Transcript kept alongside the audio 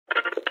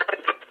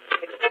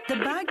The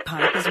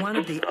bagpipe is one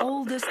of the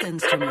oldest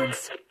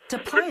instruments. To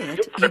play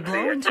it, you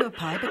blow into a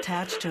pipe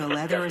attached to a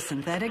leather or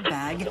synthetic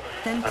bag,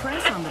 then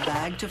press on the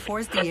bag to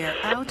force the air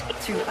out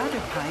through other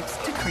pipes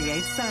to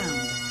create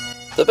sound.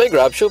 The Big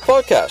Rab Show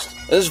podcast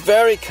is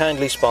very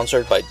kindly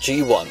sponsored by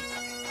G1.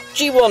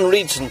 G1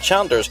 reeds and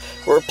chanters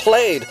were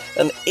played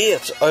in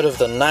 8 out of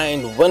the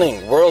 9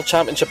 winning World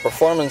Championship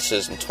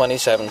performances in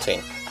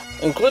 2017,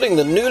 including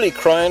the newly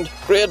crowned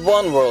Grade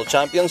 1 World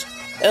Champions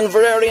in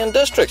Verarian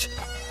District,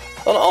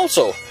 and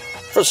also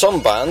for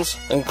some bands,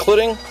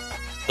 including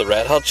the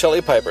Red Hot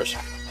Chili Peppers.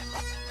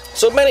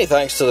 So many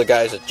thanks to the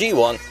guys at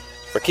G1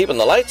 for keeping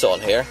the lights on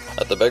here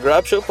at the Big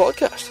Rab Show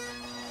podcast.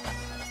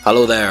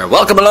 Hello there,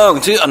 welcome along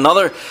to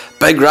another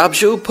Big Rab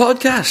Show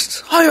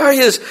podcast. How are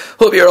yous?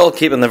 Hope you're all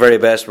keeping the very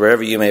best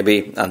wherever you may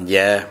be. And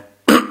yeah,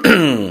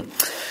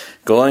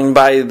 going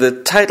by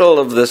the title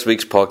of this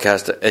week's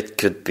podcast, it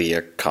could be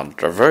a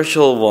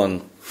controversial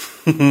one.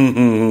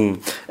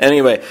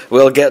 Anyway,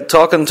 we'll get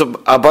talking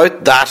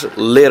about that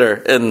later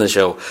in the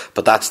show,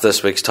 but that's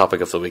this week's topic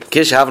of the week. In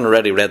case you haven't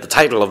already read the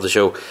title of the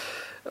show,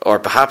 or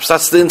perhaps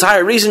that's the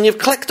entire reason you've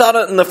clicked on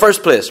it in the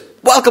first place.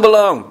 Welcome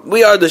along.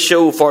 We are the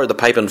show for the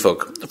piping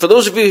folk. For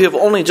those of you who have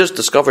only just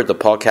discovered the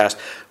podcast,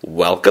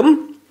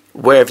 welcome.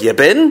 Where have you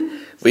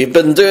been? We've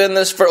been doing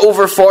this for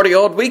over 40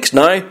 odd weeks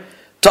now,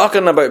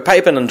 talking about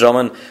piping and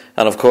drumming,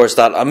 and of course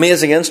that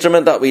amazing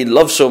instrument that we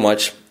love so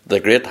much, the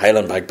Great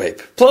Highland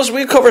Bagpipe. Plus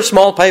we cover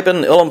small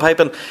piping, uilleann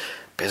piping,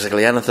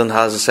 basically anything that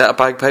has a set of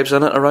bagpipes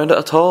in it around it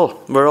at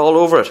all. We're all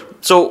over it.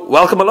 So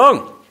welcome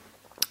along.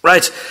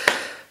 Right,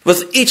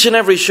 with each and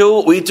every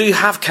show we do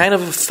have kind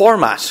of a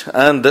format,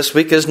 and this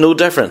week is no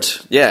different.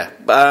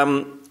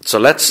 So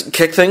let's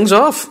kick things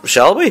off,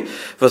 shall we,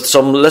 with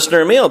some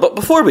listener mail. But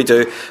before we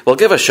do, we'll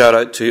give a shout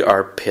out to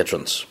our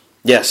patrons.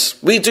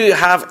 Yes, we do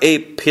have a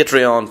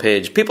Patreon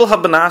page. People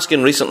have been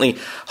asking recently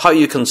how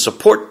you can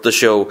support the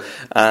show,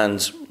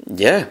 and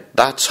yeah,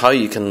 that's how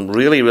you can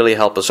really, really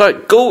help us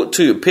out. Go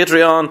to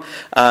Patreon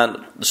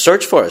and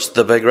search for us,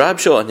 The Big Rab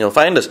Show, and you'll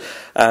find us.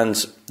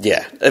 And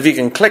yeah, if you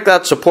can click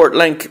that support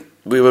link,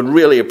 we would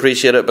really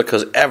appreciate it,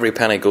 because every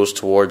penny goes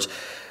towards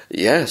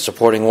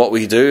supporting what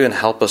we do and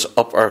help us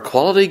up our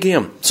quality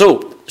game.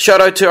 So, shout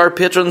out to our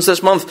patrons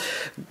this month,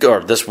 or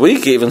this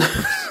week even,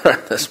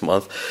 this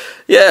month.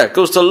 Yeah, it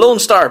goes to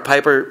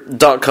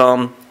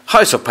LoneStarPiper.com,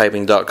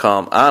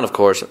 HouseOfPiping.com, and of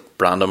course,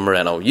 Brandon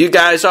Moreno. You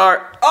guys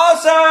are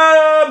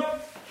awesome!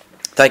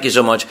 Thank you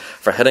so much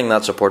for hitting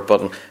that support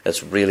button.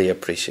 It's really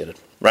appreciated.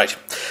 Right,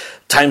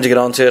 time to get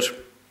on to it.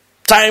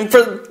 Time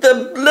for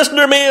the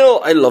listener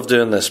mail. I love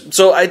doing this.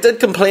 So I did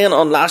complain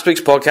on last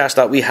week's podcast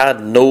that we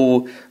had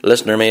no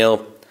listener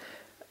mail.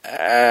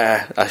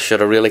 I should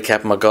have really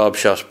kept my gob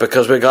shut,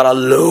 because we got a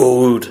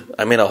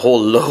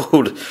whole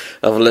load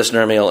of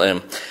listener mail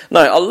in.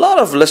 Now, a lot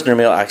of listener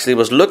mail actually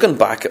was looking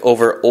back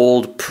over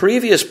old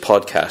previous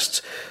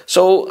podcasts.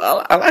 So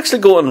I'll actually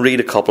go and read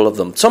a couple of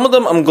them. Some of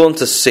them I'm going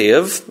to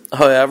save,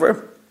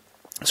 however.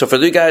 So for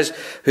you guys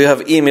who have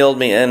emailed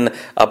me in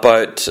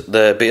about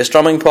the bass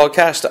drumming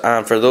podcast,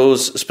 and for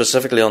those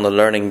specifically on the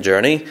Learning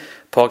Journey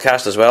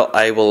podcast as well,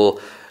 I will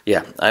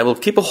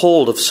keep a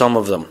hold of some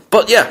of them.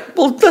 But yeah,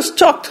 let's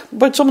talk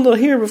about some of the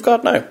here we've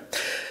got now.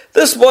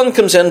 This one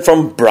comes in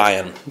from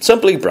Brian.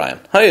 Simply Brian.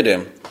 How you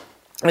doing?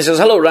 He says,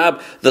 hello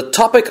Rab, the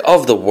topic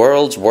of the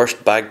world's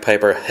worst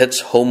bagpiper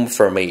hits home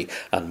for me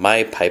and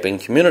my piping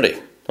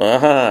community.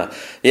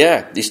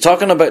 Yeah, he's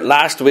talking about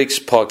last week's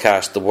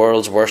podcast, The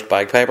World's Worst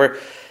Bagpiper.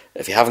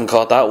 If you haven't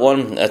caught that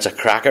one, it's a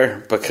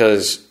cracker,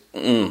 because,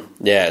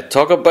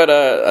 talk about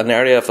an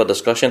area for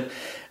discussion.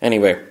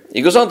 Anyway,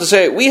 he goes on to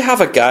say, we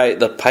have a guy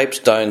that pipes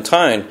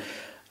downtown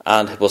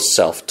and was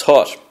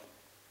self-taught.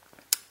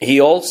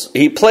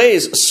 He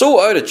plays so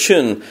out of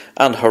tune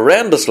and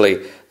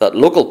horrendously that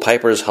local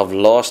pipers have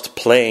lost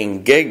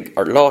paying gigs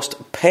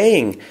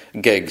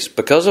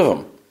because of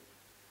him.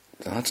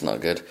 That's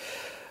not good.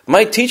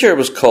 My teacher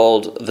was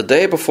called the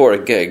day before a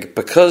gig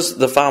because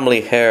the family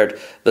heard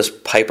this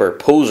piper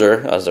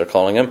poser, as they're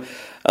calling him,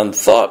 and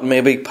thought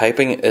maybe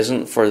piping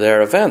isn't for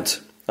their event.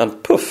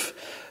 And poof,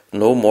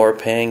 no more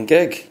paying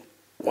gig.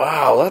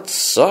 Wow, that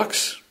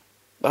sucks.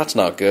 That's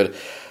not good.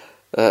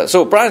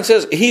 So Brian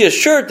says he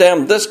assured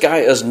them this guy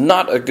is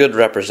not a good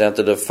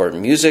representative for the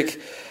music,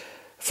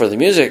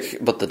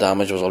 but the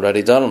damage was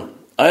already done.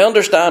 I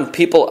understand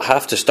people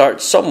have to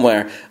start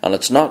somewhere, and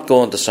it's not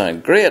going to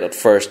sound great at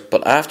first,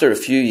 but after a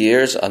few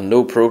years and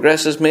no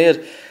progress is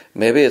made,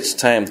 maybe it's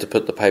time to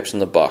put the pipes in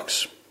the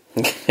box.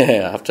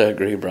 Yeah, I have to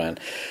agree, Brian.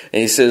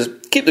 And he says,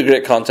 keep the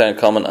great content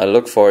coming. I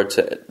look forward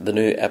to the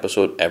new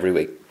episode every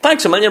week.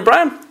 Thanks a million,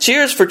 Brian.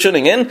 Cheers for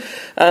tuning in.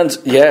 And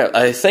yeah,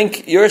 I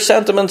think your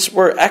sentiments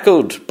were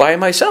echoed by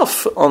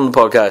myself on the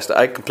podcast.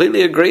 I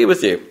completely agree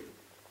with you.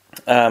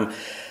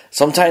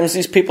 Sometimes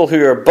these people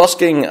who are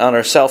busking and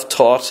are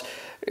self-taught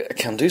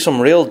can do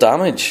some real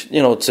damage,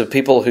 to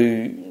people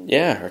who,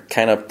 are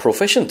kind of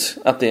proficient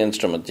at the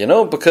instrument,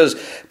 because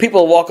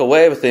people walk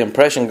away with the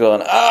impression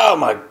going, oh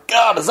my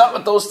God, is that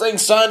what those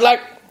things sound like?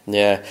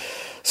 Yeah.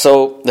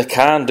 So they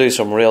can do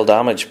some real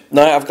damage.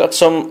 Now, I've got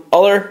some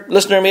other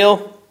listener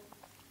mail,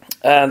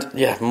 and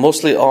yeah,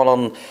 mostly all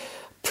on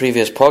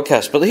previous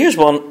podcasts. But here's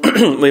one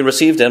we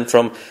received in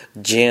from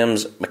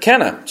James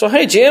McKenna. So,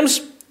 hey James,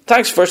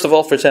 thanks first of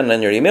all for sending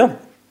in your email.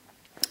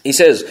 He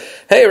says,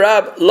 "Hey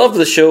Rab, love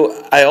the show.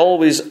 I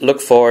always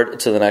look forward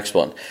to the next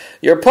one.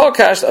 Your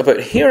podcast about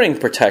hearing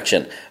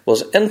protection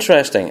was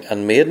interesting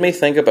and made me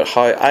think about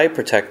how I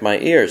protect my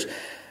ears.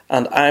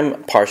 And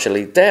I'm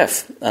partially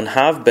deaf and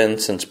have been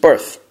since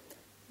birth."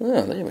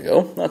 Oh, there we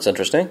go. That's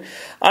interesting.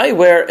 "I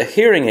wear a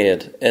hearing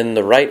aid in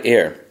the right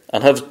ear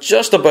and have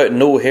just about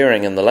no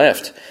hearing in the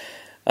left,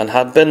 and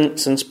had been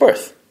since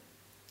birth.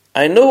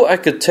 I know I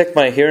could take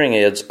my hearing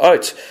aids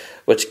out,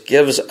 which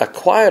gives a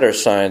quieter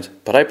sound,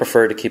 but I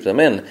prefer to keep them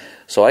in,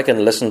 so I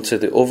can listen to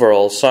the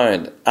overall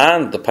sound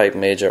and the pipe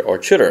major or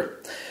tutor.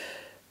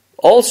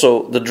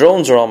 Also, the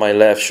drones are on my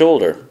left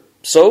shoulder,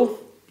 so,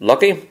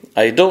 lucky,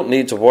 I don't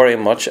need to worry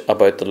much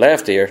about the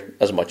left ear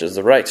as much as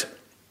the right.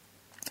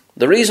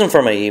 The reason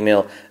for my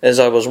email is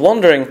I was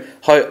wondering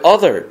how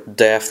other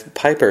deaf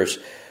pipers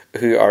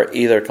who are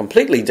either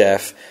completely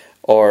deaf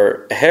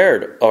or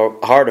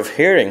hard of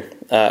hearing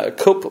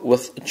cope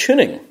with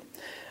tuning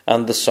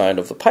and the sound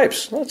of the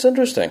pipes. That's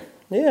interesting.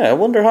 Yeah, I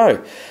wonder how.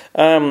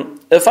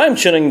 If I'm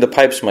tuning the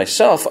pipes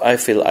myself, I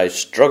feel I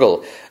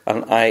struggle,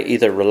 and I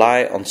either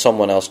rely on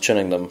someone else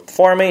tuning them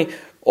for me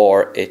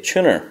or a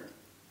tuner.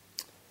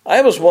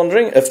 I was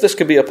wondering if this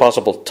could be a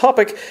possible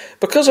topic,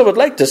 because I would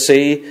like to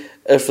see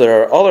if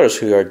there are others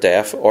who are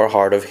deaf or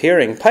hard of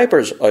hearing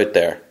pipers out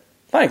there.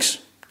 Thanks,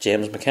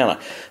 James McKenna."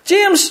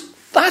 James,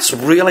 that's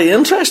really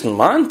interesting,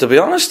 man, to be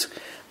honest.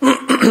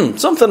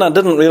 Something I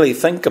didn't really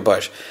think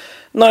about.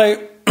 Now,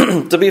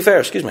 to be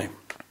fair,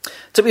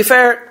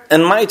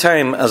 in my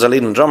time as a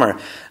leading drummer,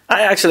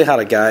 I actually had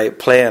a guy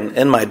playing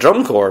in my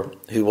drum corps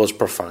who was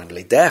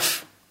profoundly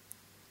deaf.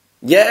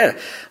 Yeah,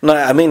 no,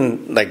 I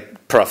mean,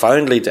 like,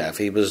 profoundly deaf.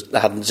 He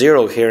had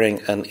zero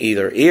hearing in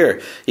either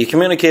ear. He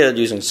communicated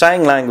using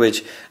sign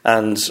language,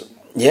 and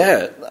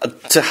yeah,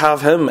 to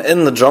have him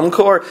in the drum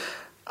corps,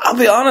 I'll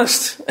be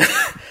honest,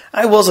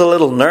 I was a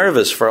little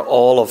nervous for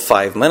all of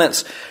 5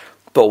 minutes.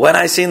 But when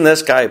I seen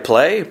this guy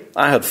play,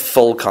 I had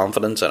full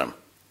confidence in him.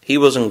 He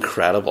was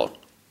incredible.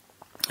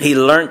 He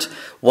learnt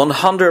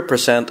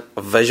 100%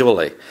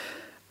 visually.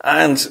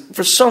 And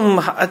for some,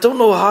 I don't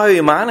know how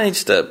he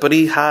managed it, but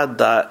he had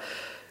that,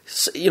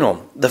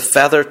 the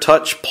feather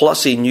touch,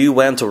 plus he knew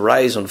when to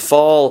rise and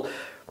fall.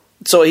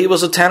 So he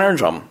was a tenor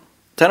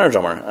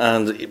drummer,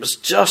 and it was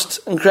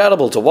just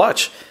incredible to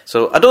watch.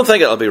 So I don't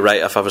think it'll be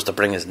right if I was to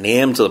bring his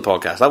name to the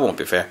podcast. That won't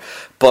be fair.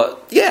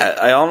 But yeah,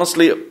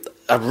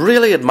 I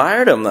really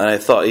admired him, and I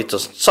thought he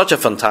does such a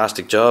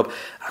fantastic job,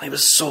 and he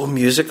was so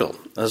musical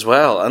as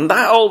well, and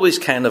that always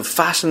kind of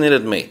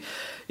fascinated me.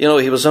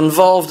 He was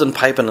involved in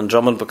piping and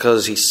drumming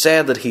because he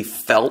said that he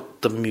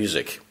felt the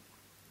music.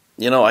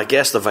 I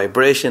guess the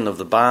vibration of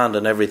the band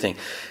and everything.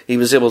 He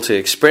was able to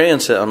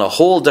experience it on a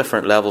whole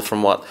different level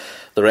from what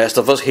the rest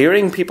of us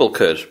hearing people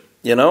could,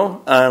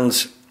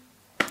 and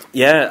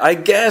yeah, I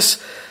guess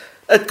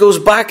it goes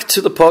back to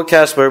the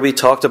podcast where we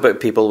talked about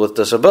people with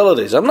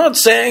disabilities. I'm not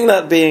saying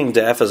that being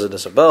deaf is a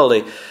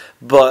disability,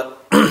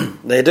 but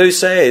they do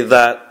say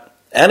that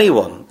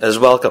anyone is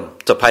welcome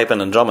to piping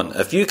and drumming.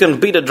 If you can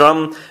beat a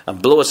drum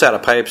and blow a set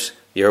of pipes,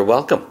 you're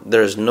welcome.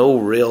 There's no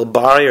real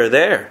barrier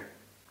there.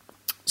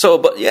 So,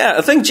 but yeah,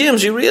 I think,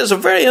 James, you raise a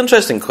very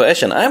interesting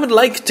question. I would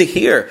like to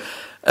hear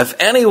if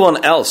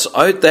anyone else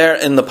out there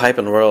in the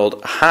piping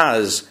world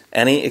has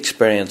any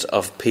experience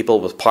of people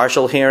with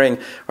partial hearing,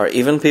 or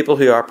even people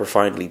who are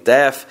profoundly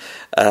deaf,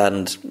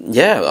 and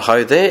yeah,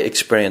 how they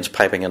experience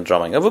piping and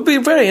drumming. I would be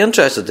very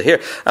interested to hear.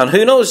 And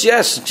who knows,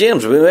 yes,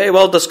 James, we may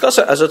well discuss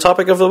it as a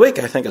topic of the week.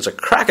 I think it's a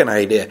cracking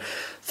idea.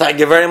 Thank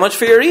you very much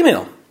for your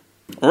email.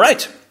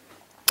 Right,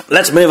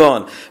 let's move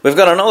on. We've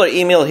got another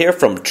email here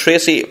from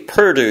Tracy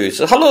Purdue.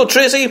 So, hello,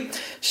 Tracy.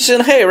 She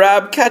said, "Hey,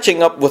 Rab,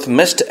 catching up with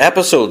missed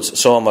episodes,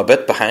 so I'm a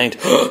bit behind."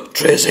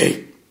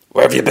 Tracy,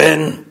 where have you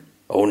been?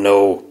 Oh,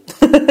 no.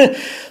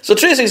 So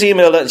Tracy's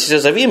emailed in. She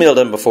says, "I've emailed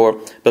in before,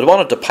 but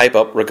wanted to pipe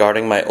up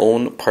regarding my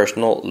own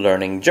personal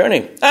learning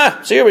journey."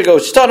 So here we go.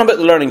 She's talking about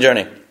the learning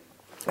journey.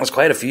 As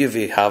quite a few of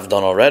you have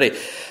done already.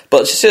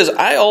 But she says,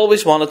 "I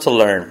always wanted to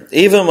learn,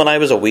 even when I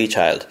was a wee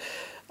child.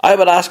 I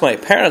would ask my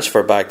parents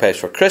for bagpipes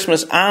for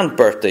Christmas and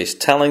birthdays,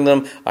 telling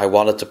them I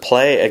wanted to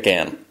play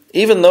again,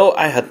 even though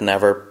I had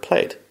never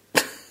played."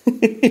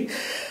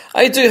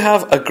 I do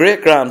have a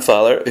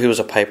great-grandfather who was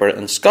a piper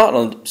in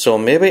Scotland, so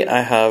maybe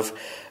I have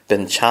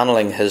been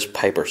channeling his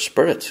piper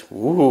spirit.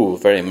 Ooh,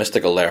 very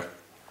mystical there.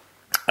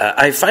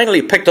 I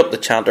finally picked up the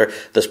chanter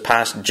this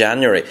past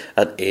January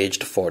at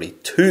aged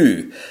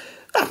 42.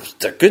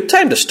 That's a good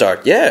time to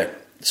start, yeah.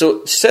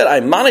 So she said, "I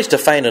managed to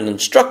find an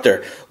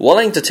instructor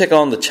willing to take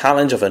on the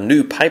challenge of a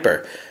new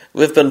piper.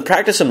 We've been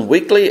practicing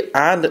weekly,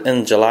 and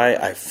in July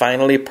I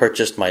finally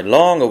purchased my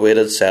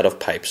long-awaited set of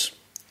pipes."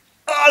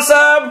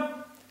 Awesome!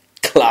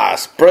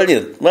 Class.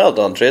 Brilliant. Well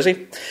done,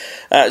 Tracy.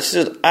 She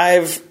said,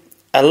 "I've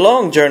a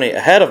long journey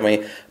ahead of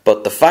me,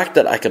 but the fact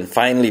that I can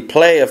finally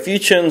play a few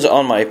tunes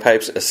on my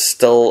pipes is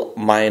still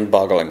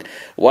mind-boggling.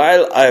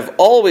 While I've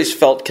always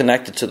felt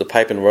connected to the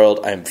piping world,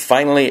 I'm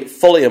finally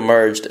fully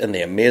immersed in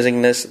the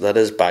amazingness that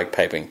is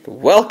bagpiping.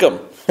 Welcome!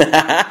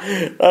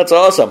 That's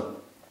awesome.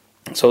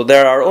 So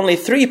there are only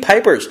 3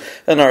 pipers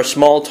in our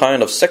small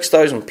town of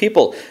 6,000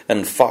 people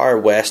in far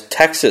west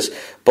Texas,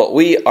 but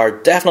we are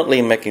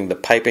definitely making the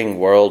piping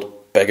world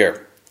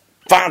bigger.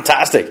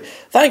 Fantastic!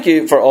 Thank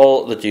you for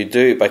all that you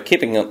do by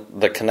keeping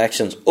the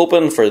connections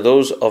open for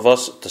those of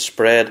us to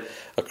spread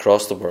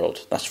across the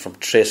world. That's from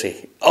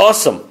Tracy.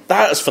 Awesome!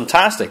 That is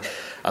fantastic.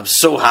 I'm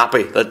so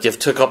happy that you've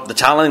took up the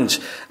challenge.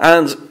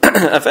 And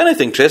if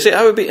anything, Tracy,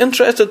 I would be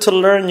interested to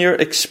learn your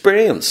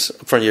experience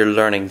for your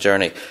learning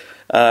journey.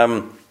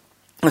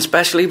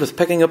 Especially with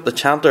picking up the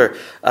chanter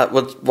at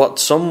what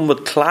some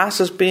would class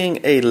as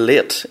being a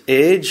late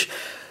age.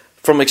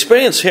 From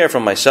experience here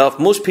from myself,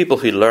 most people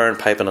who learn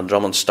piping and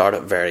drumming start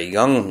at very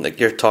young. Like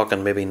you're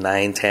talking maybe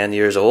 9-10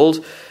 years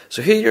old.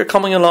 So here you're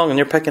coming along and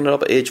you're picking it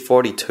up at age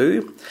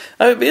 42.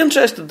 I would be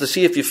interested to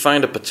see if you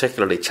find it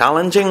particularly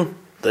challenging.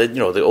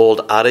 The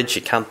old adage,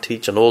 you can't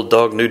teach an old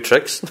dog new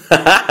tricks.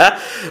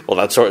 Well,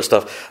 that sort of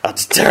stuff.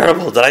 That's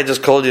terrible. Did I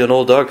just call you an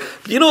old dog?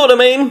 But you know what I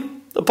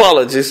mean?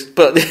 Apologies,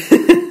 but do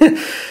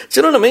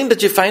you know what I mean?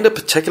 Did you find it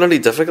particularly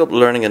difficult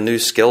learning a new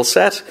skill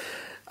set?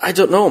 I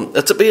don't know.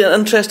 It's be an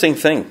interesting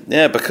thing,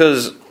 yeah,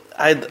 because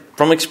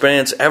from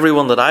experience,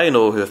 everyone that I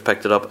know who have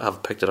picked it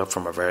up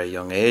from a very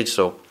young age.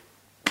 So,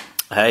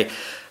 hey,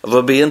 it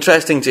will be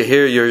interesting to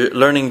hear your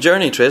learning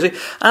journey, Tracy.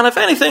 And if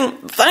anything,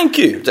 thank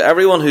you to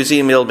everyone who's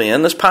emailed me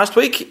in this past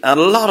week, and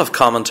a lot of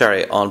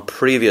commentary on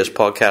previous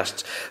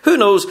podcasts. Who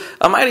knows?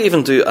 I might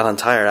even do an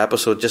entire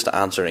episode just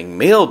answering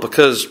mail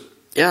because,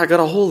 yeah, I got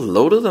a whole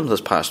load of them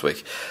this past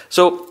week.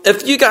 So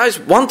if you guys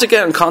want to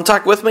get in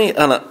contact with me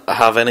and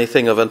have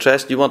anything of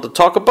interest you want to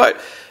talk about,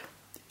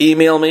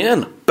 email me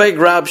in,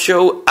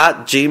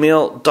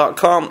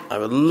 bigrabshow@gmail.com. I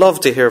would love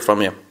to hear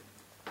from you.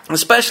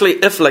 Especially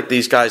if, like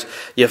these guys,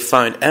 you've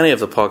found any of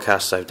the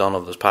podcasts I've done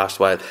over this past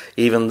while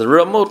even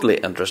remotely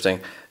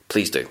interesting,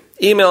 please do.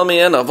 Email me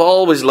in. I've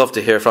always loved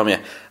to hear from you.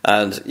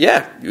 And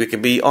yeah, you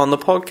can be on the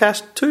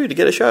podcast too to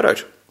get a shout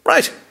out.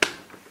 Right.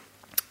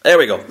 There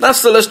we go.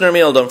 That's the listener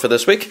mail done for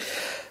this week.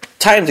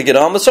 Time to get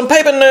on with some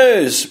piping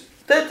news.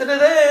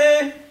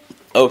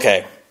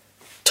 Okay.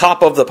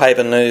 Top of the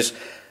piping news.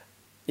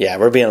 Yeah,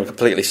 we're being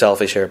completely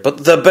selfish here.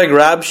 But the Big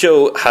Rab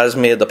Show has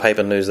made the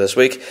piping news this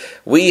week.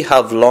 We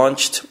have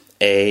launched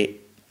a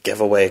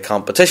giveaway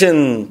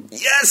competition.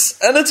 Yes,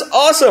 and it's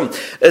awesome.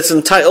 It's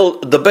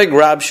entitled The Big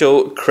Rab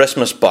Show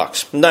Christmas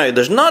Box. Now,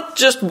 there's not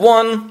just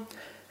one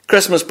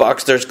Christmas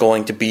box. There's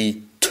going to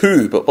be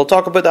 2. But we'll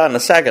talk about that in a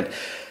second.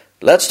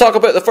 Let's talk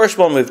about the first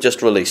one we've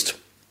just released.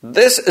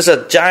 This is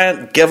a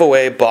giant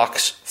giveaway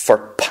box for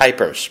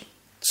pipers.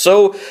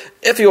 So,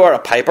 if you are a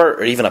piper,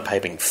 or even a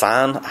piping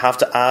fan, I have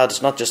to add,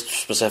 it's not just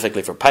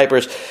specifically for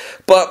pipers,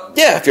 but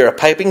yeah, if you're a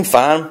piping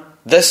fan,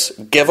 this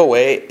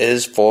giveaway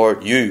is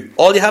for you.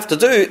 All you have to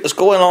do is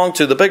go along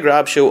to The Big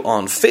Rab Show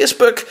on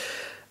Facebook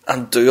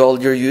and do all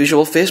your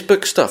usual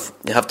Facebook stuff.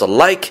 You have to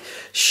like,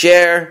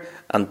 share,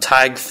 and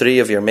tag 3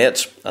 of your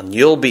mates, and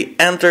you'll be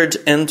entered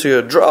into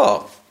a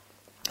draw.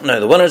 Now,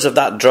 the winners of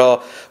that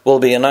draw will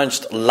be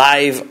announced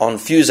live on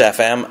Fuse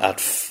FM at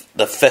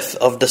the 5th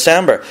of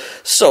December.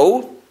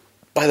 So,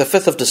 by the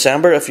 5th of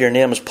December, if your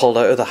name is pulled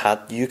out of the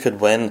hat, you could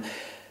win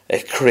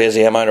a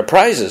crazy amount of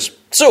prizes.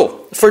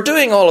 So, for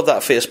doing all of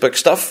that Facebook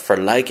stuff, for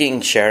liking,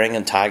 sharing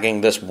and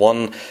tagging this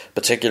one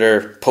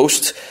particular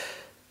post,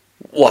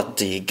 what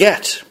do you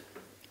get?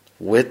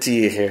 Wait till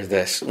you hear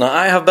this. Now,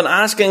 I have been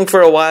asking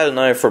for a while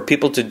now for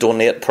people to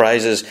donate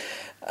prizes,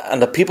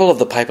 and the people of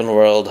the piping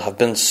world have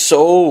been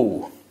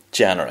so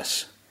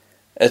generous.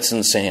 It's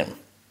insane.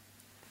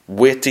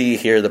 Wait till you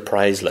hear the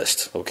prize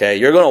list, okay?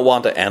 You're going to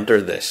want to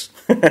enter this.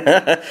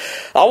 I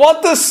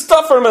want this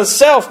stuff for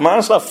myself, man.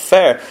 It's not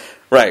fair.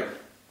 Right.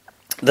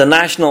 The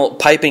National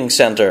Piping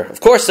Centre, of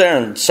course they're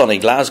in sunny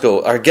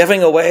Glasgow, are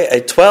giving away a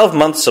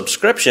 12-month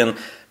subscription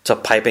to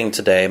Piping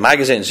Today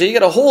magazine. So you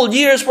get a whole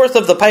year's worth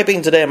of the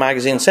Piping Today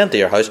magazine sent to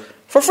your house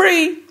for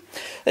free.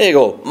 There you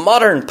go.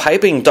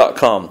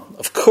 modernpiping.com.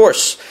 Of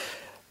course,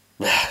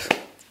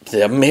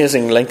 the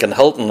amazing Lincoln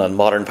Hilton and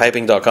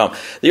modernpiping.com.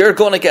 You're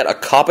going to get a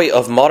copy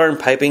of Modern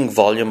Piping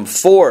Volume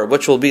 4,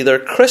 which will be their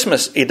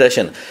Christmas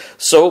edition.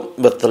 So,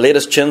 with the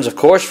latest tunes, of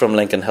course, from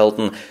Lincoln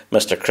Hilton,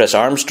 Mr. Chris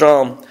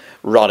Armstrong,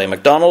 Roddy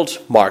MacDonald,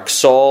 Mark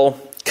Saul,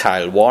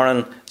 Kyle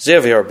Warren,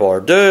 Xavier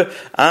Bordeaux,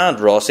 and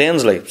Ross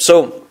Ainsley.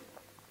 So,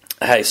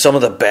 hey, some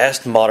of the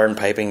best modern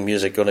piping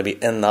music going to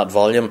be in that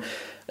volume,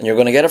 and you're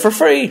going to get it for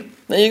free.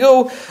 There you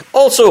go.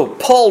 Also,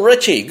 Paul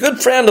Ritchie,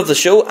 good friend of the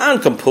show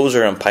and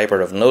composer and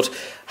piper of note,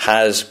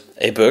 has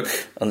a book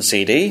and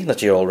CD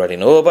that you already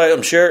know about,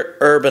 I'm sure,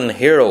 Urban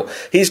Hero.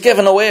 He's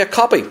given away a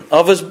copy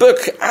of his book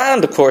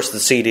and, of course, the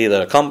CD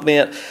that accompany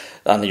it,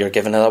 and you're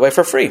giving it away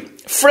for free.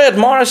 Fred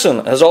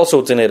Morrison has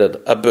also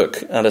donated a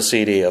book and a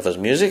CD of his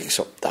music,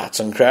 so that's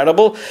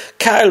incredible.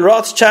 Kyle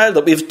Rothschild,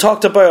 that we've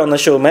talked about on the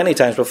show many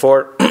times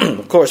before,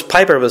 of course,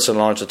 piper with St.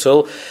 Lawrence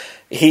O'Toole,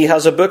 He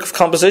has a book of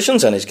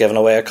compositions and he's giving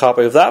away a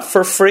copy of that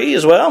for free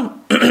as well.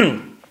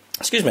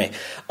 Excuse me.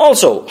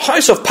 Also,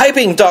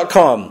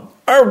 houseofpiping.com,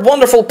 our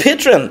wonderful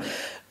patron,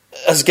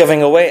 is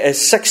giving away a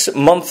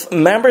 6-month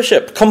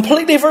membership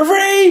completely for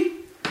free.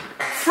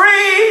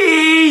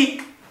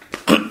 Free!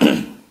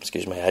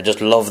 Excuse me, I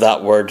just love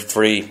that word,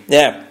 free.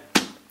 Yeah.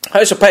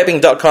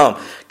 Houseofpiping.com,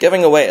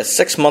 giving away a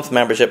 6-month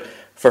membership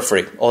for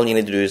free. All you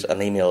need to do is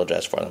an email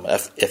address for them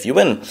if you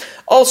win.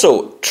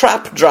 Also,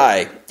 Trap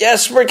Dry.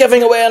 Yes, we're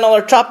giving away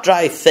another Trap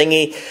Dry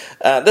thingy.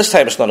 This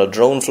time it's not a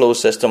drone flow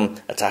system.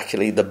 It's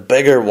actually the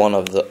bigger one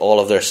of all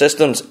of their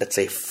systems. It's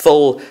a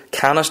full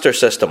canister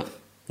system.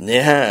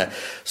 Yeah,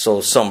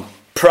 so some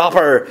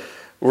proper,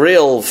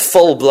 real,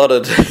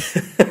 full-blooded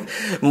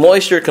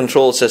moisture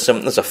control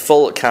system. It's a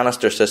full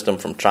canister system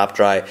from Trap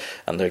Dry,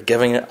 and they're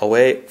giving it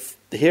away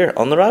here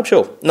on the Rab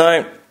Show.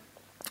 Now,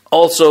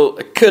 also,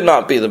 it could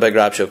not be the Big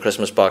Rab Show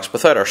Christmas box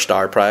without our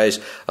star prize,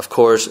 of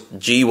course,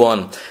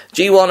 G1.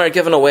 G1 are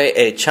giving away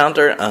a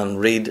chanter and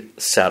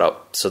read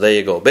setup. So there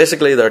you go.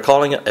 Basically, they're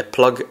calling it a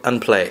plug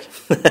and play.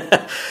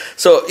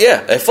 So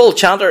yeah, a full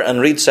chanter and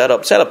read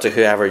setup, set up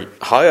to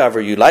however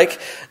you like,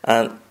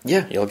 and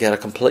yeah, you'll get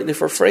it completely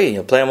for free.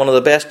 You'll play on one of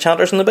the best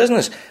chanters in the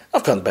business.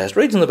 I've got the best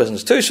reads in the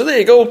business too, so there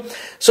you go.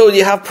 So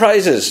you have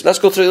prizes. Let's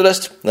go through the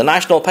list. The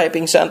National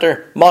Piping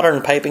Centre,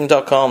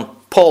 modernpiping.com,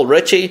 Paul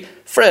Ritchie,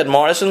 Fred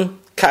Morrison,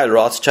 Kyle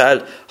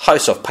Rothschild,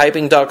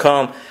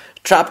 houseofpiping.com,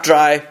 Trap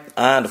Dry,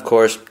 and of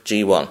course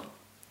G1.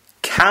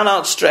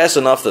 Cannot stress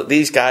enough that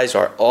these guys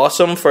are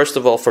awesome, first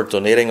of all, for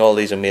donating all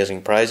these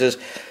amazing prizes,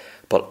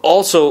 but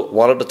also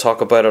wanted to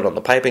talk about it on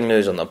the Piping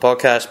News on the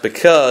podcast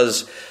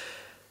because,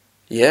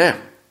 yeah,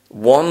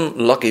 one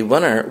lucky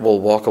winner will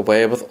walk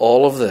away with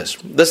all of this.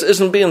 This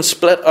isn't being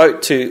split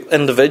out to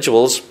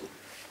individuals.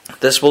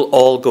 This will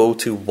all go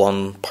to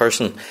one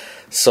person.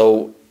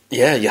 So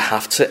yeah, you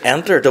have to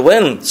enter to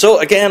win. So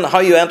again, how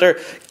you enter,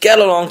 get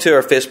along to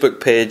our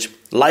Facebook page,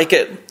 like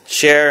it,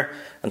 share,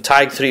 and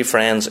tag 3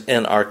 friends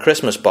in our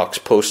Christmas box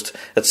post.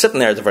 It's sitting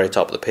there at the very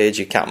top of the page,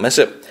 you can't miss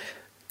it.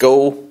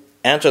 Go,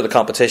 enter the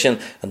competition,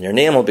 and your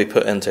name will be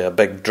put into a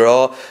big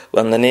draw,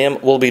 and the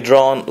name will be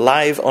drawn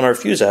live on our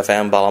Fuse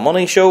FM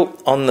Ballymoney show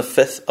on the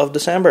 5th of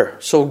December.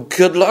 So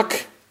good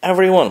luck,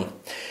 everyone.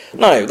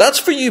 Now, that's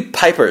for you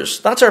pipers.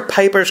 That's our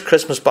Pipers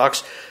Christmas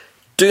box.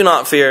 Do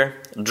not fear,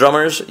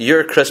 drummers,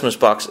 your Christmas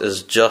box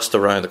is just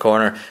around the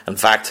corner. In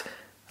fact,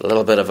 a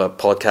little bit of a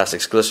podcast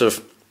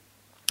exclusive.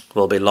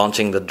 We'll be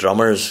launching the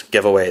Drummers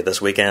giveaway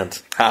this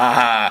weekend.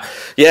 Yeah,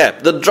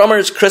 the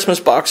Drummers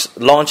Christmas box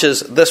launches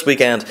this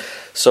weekend.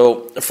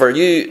 So for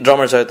you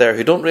drummers out there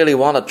who don't really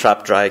want a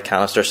Trap Dry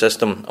canister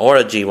system or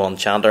a G1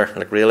 chanter,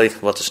 like really,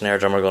 what's a snare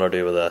drummer going to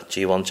do with a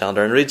G1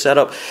 chanter and reed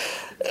setup?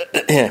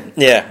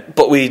 Yeah,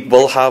 but we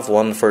will have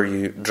one for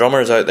you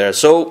drummers out there.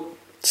 So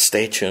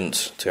stay tuned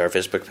to our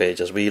Facebook page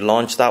as we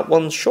launch that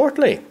one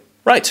shortly.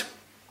 Right.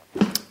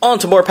 On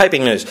to more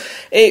piping news.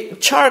 A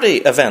charity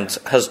event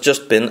has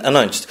just been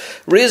announced,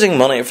 raising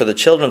money for the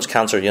Children's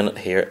Cancer Unit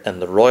here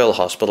in the Royal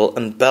Hospital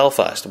in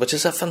Belfast, which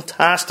is a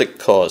fantastic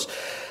cause.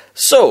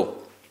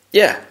 So,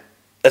 yeah,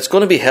 it's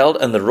going to be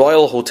held in the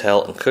Royal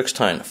Hotel in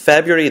Cookstown,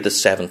 February the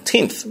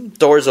 17th.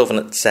 Doors open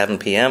at 7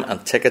 p.m.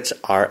 and tickets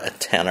are a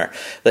tenner.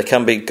 They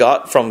can be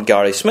got from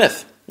Gary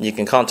Smith. You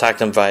can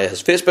contact him via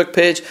his Facebook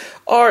page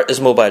or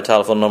his mobile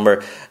telephone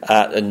number.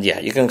 And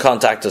yeah, you can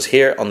contact us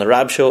here on the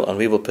Rab Show and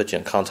we will put you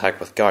in contact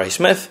with Gary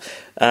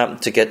Smith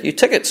to get you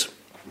tickets.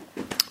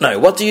 Now,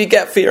 what do you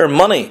get for your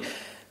money?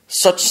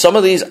 Some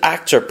of these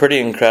acts are pretty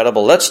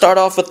incredible. Let's start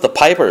off with the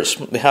pipers.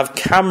 We have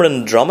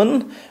Cameron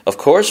Drummond, of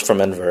course,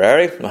 from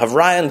Inverary. We have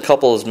Ryan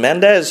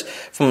Couples-Mendez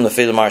from the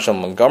Field Marshal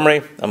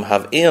Montgomery. And we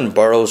have Ian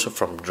Burrows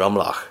from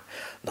Drumloch.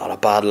 Not a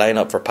bad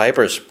lineup for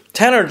pipers.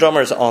 Tenor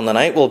drummers on the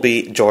night will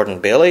be Jordan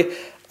Bailey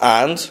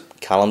and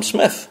Callum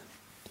Smith.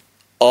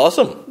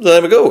 Awesome.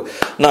 There we go.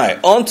 Now,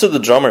 on to the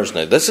drummers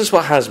now. This is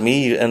what has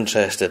me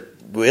interested.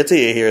 Wait till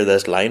you hear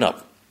this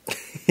lineup.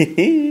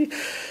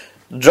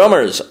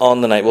 Drummers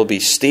on the night will be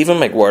Stephen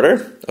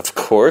McWhirter, of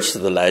course,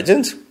 the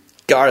legend.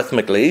 Gareth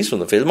McLeese from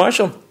the Field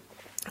Marshal.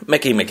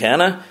 Mickey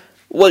McKenna.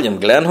 William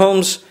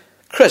Glenholmes.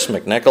 Chris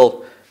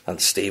McNichol.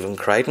 And Stephen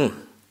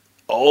Crichton.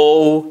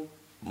 Oh,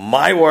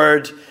 my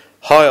word,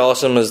 how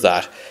awesome is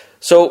that?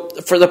 So,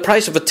 for the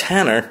price of a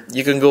tenner,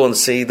 you can go and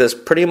see this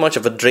pretty much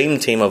of a dream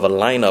team of a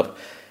lineup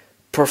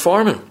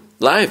performing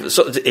live.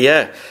 So,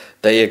 yeah,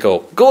 there you go.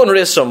 Go and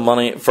raise some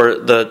money for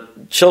the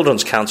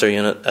Children's Cancer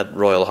Unit at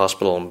Royal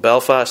Hospital in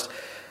Belfast.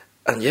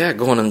 And yeah,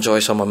 go and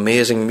enjoy some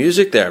amazing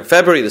music there.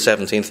 February the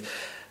 17th,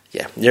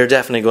 yeah, you're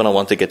definitely going to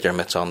want to get your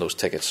mitts on those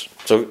tickets.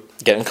 So,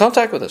 get in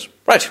contact with us.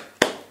 Right.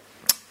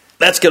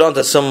 Let's get on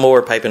to some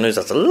more piping news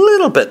that's a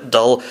little bit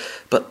dull,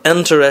 but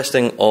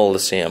interesting all the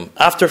same.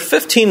 After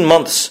 15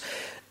 months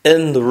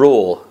in the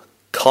role,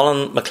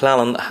 Colin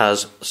McClellan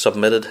has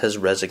submitted his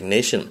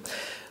resignation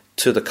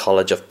to the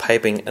College of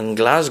Piping in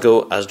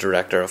Glasgow as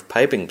Director of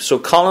Piping. So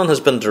Colin has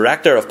been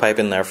Director of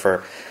Piping there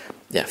for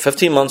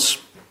 15 months.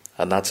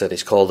 and that's it,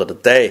 he's called it a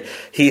day.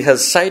 He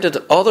has cited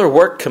other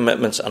work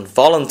commitments and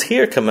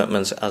volunteer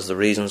commitments as the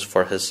reasons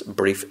for his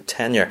brief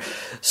tenure.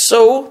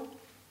 So,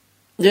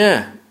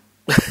 yeah,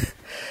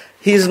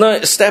 he's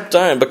now stepped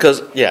down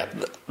because,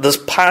 this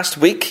past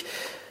week,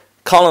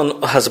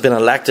 Colin has been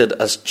elected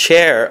as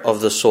chair of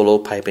the Solo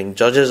Piping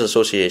Judges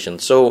Association.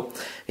 So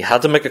he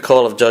had to make a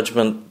call of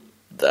judgment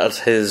that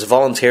his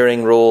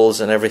volunteering roles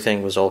and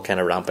everything was all kind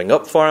of ramping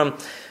up for him.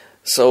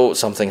 So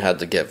something had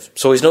to give.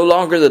 So he's no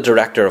longer the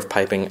director of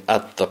piping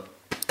at the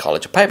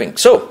College of Piping.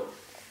 So,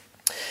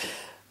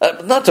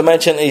 not to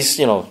mention he's,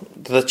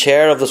 the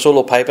chair of the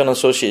Solo Piping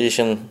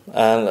Association,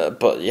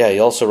 but he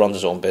also runs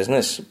his own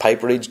business,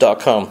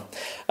 pipereads.com.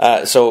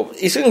 So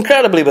he's an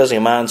incredibly busy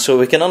man, so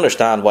we can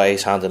understand why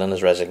he's handed in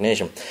his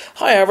resignation.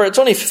 However, it's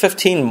only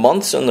 15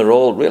 months in the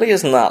role, really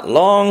isn't that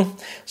long,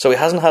 so he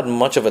hasn't had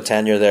much of a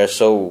tenure there,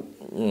 so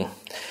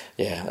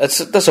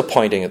it's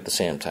disappointing at the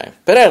same time.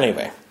 But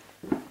anyway,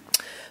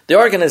 the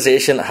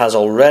organisation has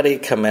already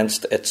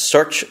commenced its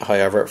search,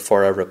 however,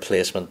 for a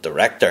replacement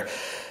director.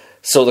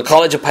 So the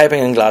College of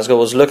Piping in Glasgow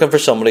was looking for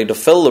somebody to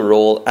fill the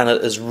role, and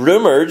it is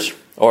rumoured,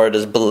 or it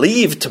is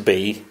believed to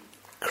be,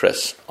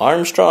 Chris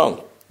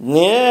Armstrong.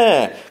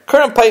 Yeah,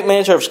 current pipe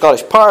major of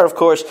Scottish Power, of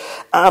course,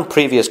 and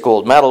previous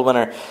gold medal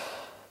winner.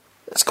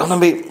 It's going to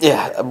be,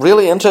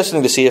 really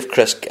interesting to see if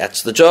Chris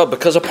gets the job,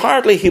 because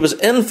apparently he was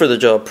in for the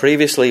job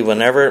previously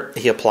whenever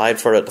he applied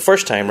for it the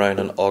first time round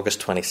in August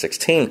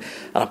 2016,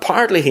 and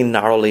apparently he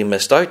narrowly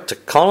missed out to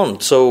Colin.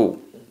 So,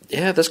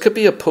 this could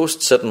be a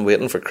post sitting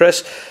waiting for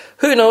Chris.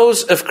 Who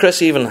knows if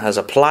Chris even has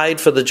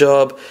applied for the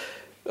job?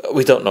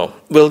 We don't know.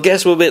 We'll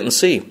wait and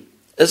see.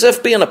 As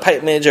if being a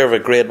pipe major of a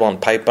Grade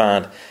 1 pipe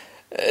band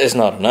is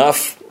not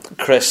enough,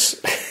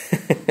 Chris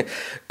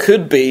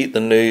could be the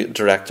new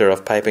director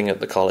of piping at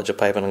the College of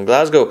Piping in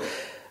Glasgow.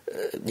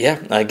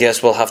 I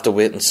guess we'll have to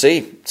wait and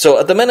see. So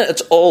at the minute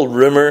it's all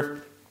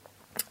rumour,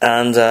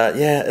 and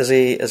is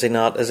he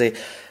not? Is he?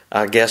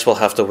 I guess we'll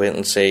have to wait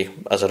and see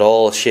as it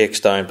all shakes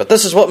down. But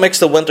this is what makes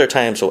the winter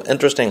time so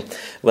interesting.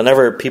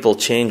 Whenever people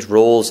change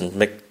roles and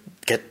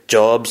get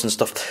jobs and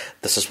stuff,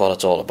 this is what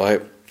it's all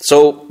about.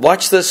 So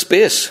watch this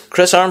space.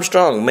 Chris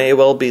Armstrong may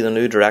well be the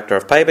new director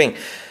of piping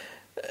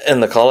in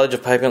the College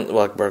of Piping.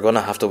 Well, we're going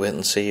to have to wait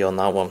and see on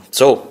that one.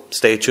 So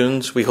stay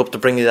tuned. We hope to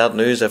bring you that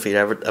news if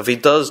he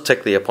does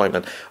take the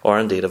appointment, or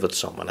indeed if it's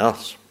someone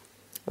else.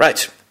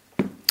 Right.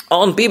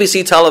 On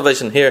BBC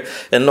television here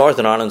in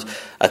Northern Ireland,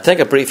 I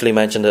think I briefly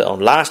mentioned it on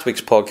last week's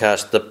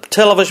podcast, the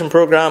television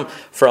programme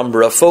From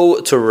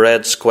Raphoe to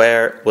Red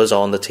Square was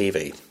on the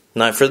TV.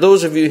 Now, for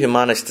those of you who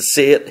managed to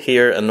see it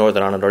here in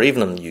Northern Ireland or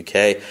even in the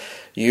UK,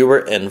 you were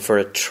in for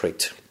a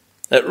treat.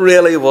 It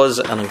really was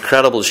an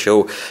incredible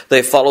show.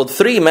 They followed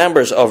 3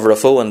 members of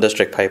Raphoe and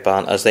District Pipe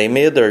Band as they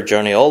made their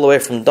journey all the way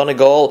from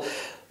Donegal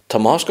to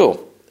Moscow,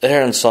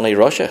 there in sunny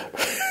Russia.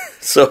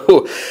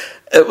 So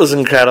it was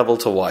incredible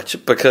to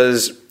watch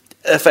because,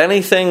 if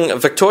anything,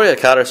 Victoria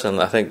Catterson,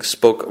 I think,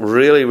 spoke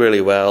really,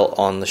 really well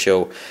on the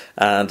show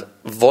and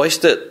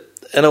voiced it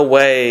in a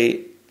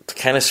way to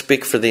kind of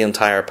speak for the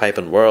entire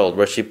piping world,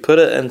 where she put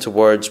it into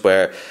words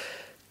where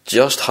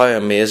just how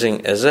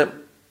amazing is it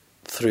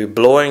through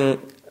blowing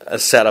a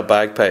set of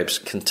bagpipes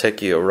can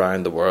take you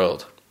around the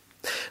world.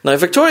 Now,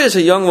 Victoria's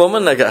a young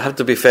woman, I have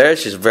to be fair,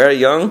 she's very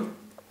young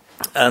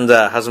and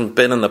hasn't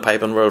been in the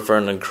piping world for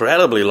an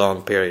incredibly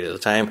long period of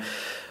time.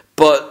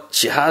 But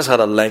she has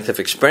had a length of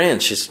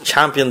experience. She's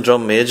champion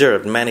drum major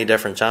at many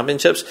different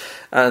championships.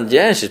 And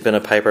she's been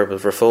a piper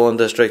with Raphoe and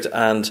District.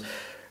 And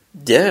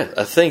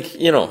I think,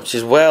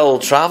 she's well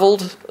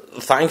travelled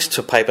thanks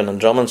to piping and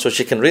drumming. So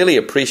she can really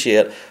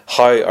appreciate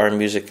how our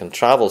music can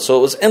travel. So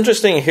it was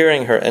interesting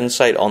hearing her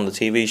insight on the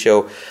TV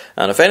show.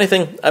 And if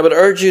anything, I would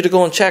urge you to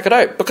go and check it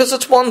out, because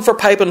it's one for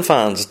piping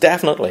fans,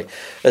 definitely.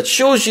 It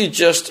shows you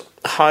just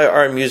how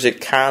our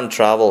music can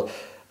travel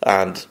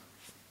and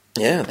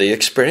the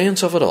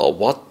experience of it all,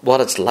 what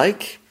it's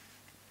like,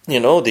 the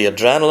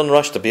adrenaline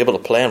rush to be able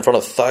to play in front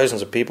of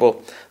thousands of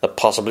people that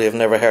possibly have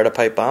never heard a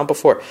pipe band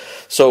before.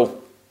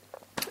 So,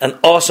 an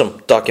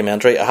awesome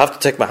documentary. I have to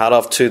take my hat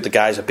off to the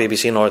guys at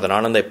BBC Northern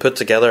Ireland. They put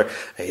together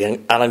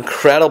an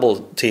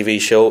incredible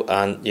TV show,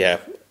 and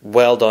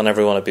well done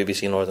everyone at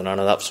BBC Northern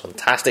Ireland. That was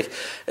fantastic.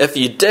 If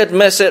you did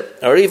miss it,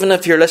 or even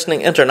if you're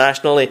listening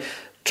internationally,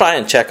 try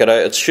and check it out.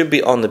 It should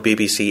be on the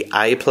BBC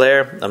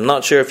iPlayer. I'm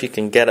not sure if you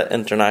can get it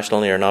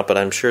internationally or not, but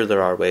I'm sure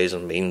there are ways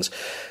and means.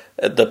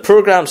 The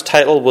programme's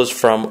title was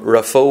From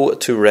Raphoe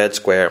to Red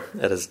Square.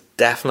 It is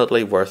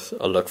definitely worth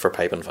a look for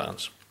piping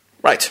fans.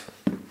 Right.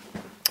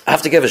 I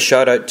have to give a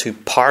shout out to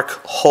Park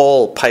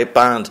Hall Pipe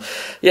Band.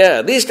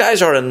 These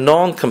guys are a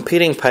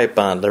non-competing pipe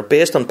band. They're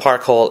based in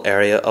Park Hall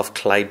area of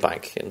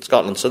Clydebank in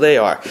Scotland. So they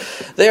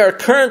are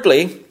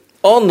currently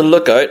on the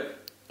lookout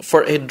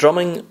for a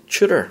drumming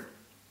tutor.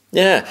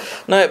 Now,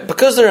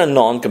 because they're a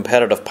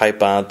non-competitive pipe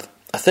band,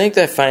 I think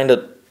they find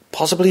it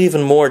possibly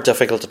even more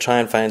difficult to try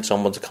and find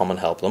someone to come and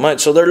help them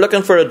out. So they're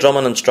looking for a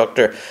drumming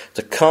instructor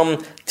to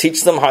come,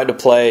 teach them how to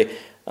play,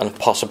 and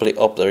possibly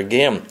up their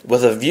game,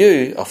 with a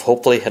view of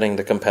hopefully hitting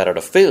the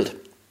competitive field.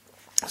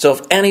 So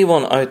if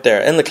anyone out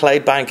there in the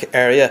Clydebank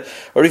area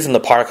or even the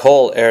Park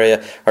Hall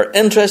area are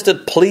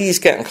interested, please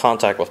get in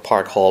contact with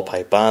Park Hall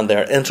Pipe Band.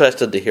 They're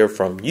interested to hear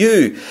from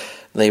you.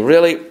 They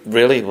really,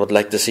 really would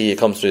like to see you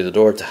come through the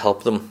door to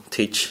help them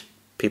teach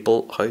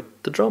people how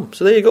to drum.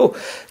 So there you go.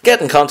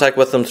 Get in contact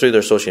with them through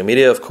their social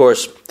media, of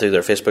course, through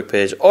their Facebook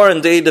page, or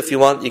indeed, if you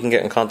want, you can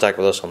get in contact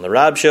with us on the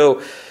Rab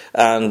Show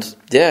and,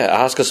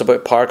 ask us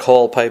about Park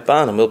Hall Pipe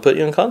Band and we'll put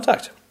you in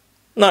contact.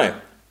 Now,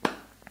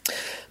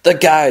 the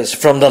guys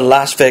from the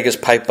Las Vegas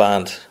Pipe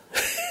Band.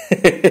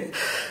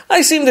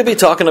 I seem to be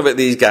talking about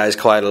these guys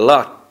quite a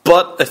lot,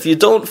 but if you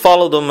don't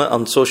follow them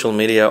on social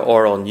media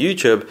or on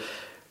YouTube,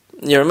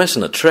 you're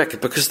missing a trick,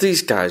 because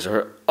these guys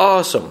are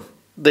awesome.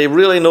 They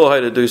really know how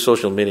to do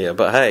social media.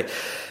 But hey,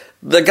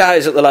 the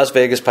guys at the Las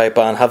Vegas Pipe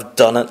Band have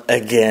done it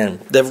again.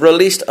 They've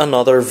released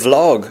another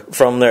vlog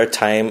from their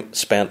time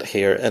spent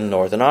here in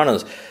Northern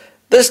Ireland.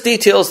 This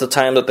details the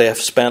time that they have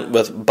spent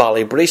with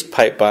Ballybreast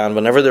Pipe Band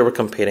whenever they were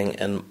competing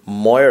in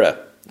Moira.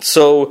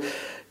 So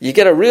you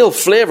get a real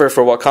flavour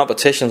for what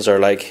competitions are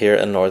like here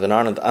in Northern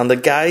Ireland. And the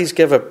guys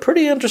give a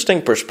pretty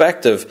interesting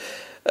perspective,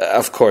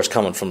 of course,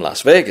 coming from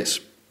Las Vegas.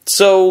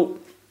 So,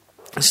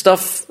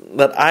 stuff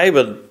that I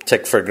would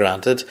take for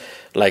granted,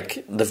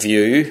 like the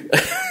view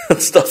and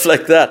stuff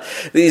like that,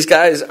 these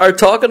guys are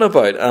talking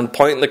about and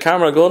pointing the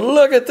camera going,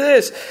 look at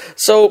this.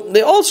 So,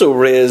 they also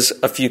raise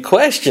a few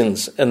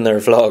questions in their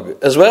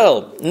vlog as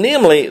well,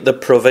 namely the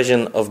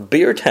provision of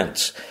beer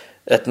tents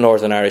at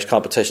Northern Irish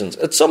competitions.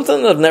 It's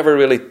something I've never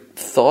really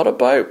thought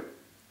about,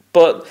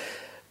 but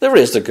they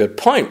raised a good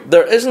point.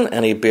 There isn't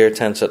any beer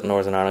tents at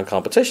Northern Ireland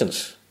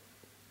competitions.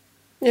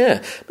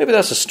 Yeah, maybe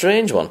that's a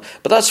strange one.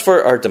 But that's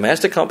for our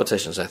domestic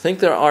competitions. I think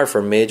there are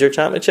for major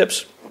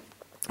championships.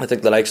 I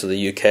think the likes of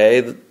the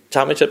UK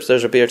championships,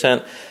 there's a beer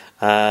tent.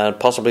 And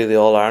possibly the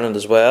All-Ireland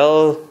as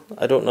well.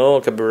 I don't know,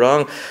 I could be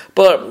wrong.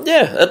 But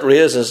yeah, it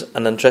raises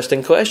an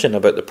interesting question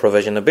about the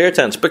provision of beer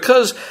tents.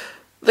 Because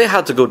they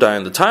had to go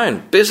down the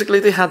town. Basically,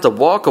 they had to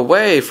walk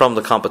away from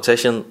the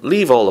competition,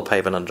 leave all the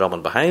piping and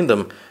drumming behind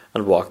them,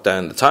 and walk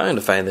down the town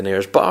to find the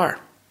nearest bar.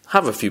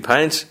 Have a few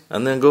pints,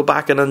 and then go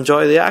back and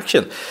enjoy the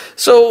action.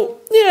 So,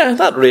 yeah,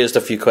 that raised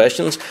a few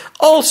questions.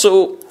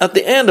 Also, at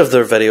the end of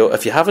their video,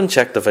 if you haven't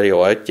checked the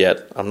video out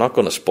yet, I'm not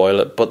going to spoil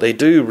it, but they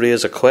do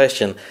raise a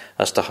question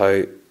as to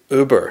how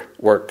Uber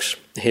works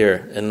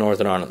here in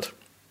Northern Ireland.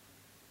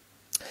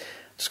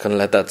 Just going to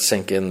let that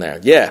sink in there.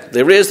 Yeah,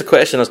 they raised the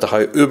question as to how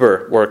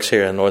Uber works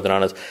here in Northern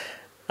Ireland,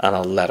 and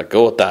I'll let it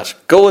go at that.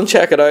 Go and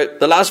check it out.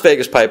 The Las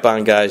Vegas Pipe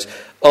Band guys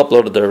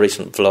uploaded their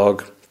recent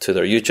vlog to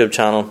their YouTube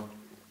channel.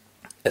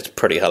 It's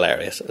pretty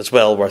hilarious. It's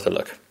well worth a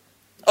look.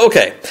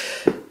 Okay,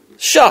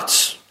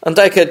 Shots and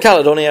Dykehead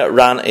Caledonia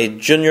ran a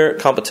junior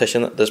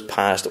competition this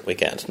past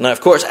weekend. Now,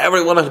 of course,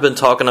 everyone has been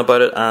talking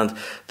about it, and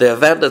the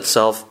event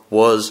itself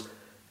was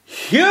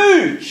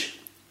huge.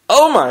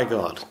 Oh my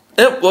God,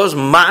 it was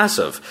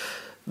massive.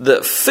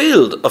 The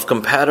field of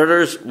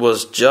competitors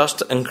was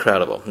just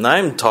incredible. Now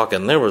I'm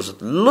talking, there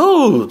was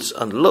loads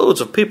and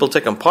loads of people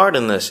taking part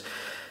in this.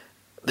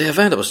 The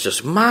event was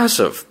just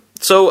massive.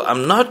 So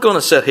I'm not going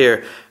to sit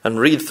here and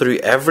read through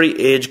every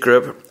age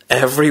group,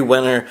 every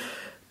winner,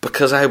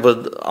 because I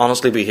would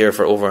honestly be here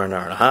for over an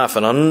hour and a half,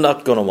 and I'm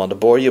not going to want to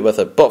bore you with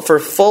it. But for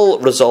full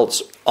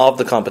results of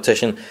the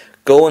competition,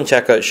 go and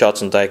check out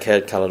Shots and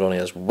Dykehead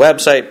Caledonia's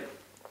website.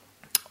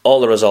 All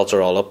the results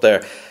are all up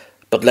there.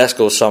 But let's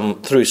go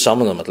through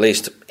some of them at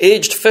least.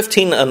 Aged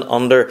 15 and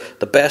under,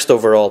 the best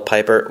overall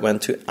piper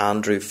went to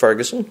Andrew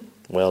Ferguson.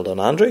 Well done,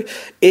 Andrew.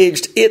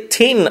 Aged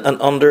 18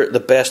 and under,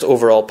 the best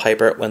overall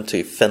piper went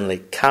to Finlay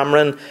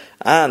Cameron.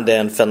 And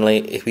then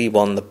Finlay, he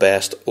won the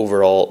best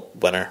overall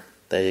winner.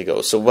 There you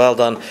go. So well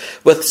done.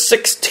 With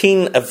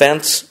 16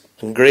 events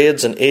and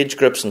grades and age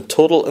groups in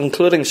total,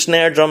 including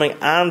snare drumming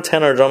and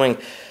tenor drumming,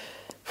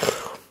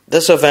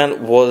 this event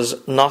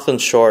was nothing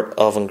short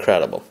of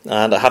incredible.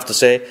 And I have to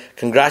say,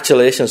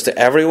 congratulations to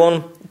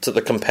everyone, to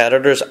the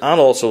competitors,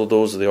 and also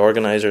those of the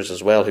organisers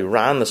as well who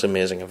ran this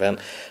amazing event.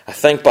 I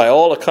think by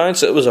all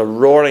accounts it was a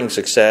roaring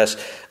success,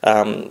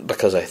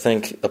 because I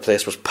think the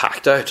place was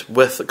packed out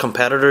with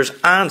competitors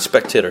and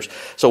spectators.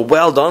 So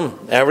well done,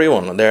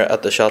 everyone, there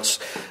at the Shots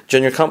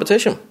Junior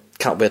competition.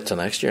 Can't wait till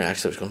next year.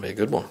 Actually, it's going to be a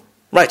good one.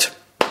 Right,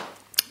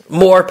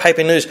 more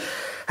piping news.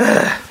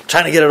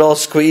 Trying to get it all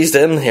squeezed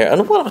in here.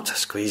 And what am I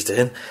squeezed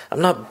in? I'm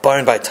not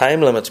bound by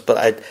time limits, but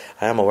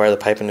I am aware the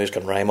piping news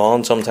can rhyme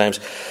on sometimes.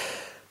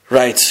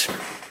 Right.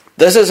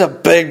 This is a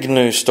big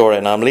news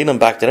story. Now I'm leaning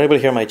back. Did anybody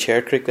hear my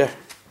chair creak there?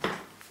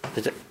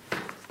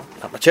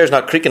 My chair's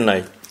not creaking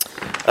now.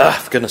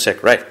 For goodness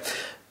sake. Right.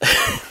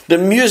 The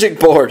music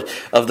board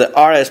of the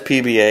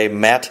RSPBA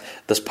met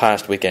this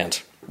past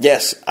weekend.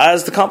 Yes,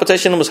 as the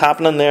competition was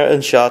happening there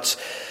in Shots,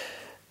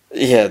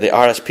 yeah, the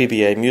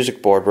RSPBA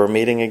Music Board were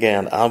meeting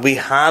again, and we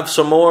have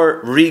some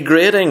more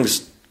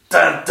regradings.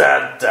 Da,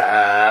 da,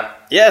 da.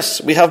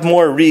 Yes, we have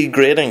more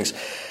regradings.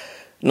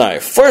 Now,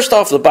 first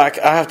off the back,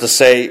 I have to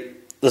say,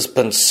 there's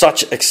been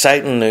such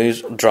exciting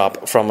news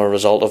drop from a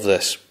result of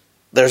this.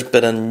 There's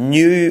been a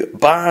new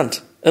band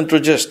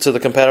introduced to the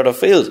competitive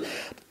field.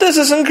 This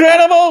is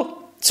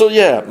incredible! So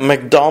yeah,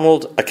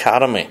 McDonald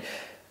Academy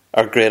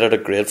are graded a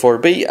grade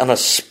 4B and a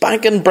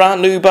spanking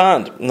brand new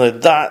band. Now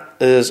that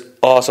is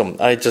awesome.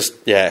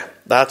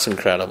 That's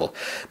incredible.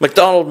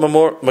 McDonald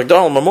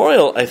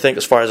Memorial, I think,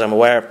 as far as I'm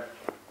aware,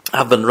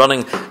 have been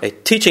running a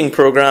teaching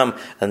program,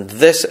 and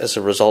this is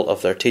a result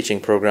of their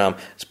teaching program.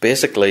 It's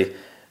basically,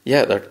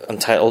 they're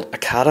entitled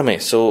Academy,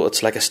 so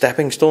it's like a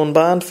stepping stone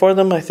band for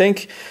them, I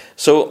think.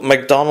 So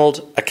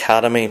McDonald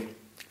Academy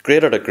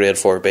graded a grade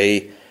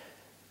 4B.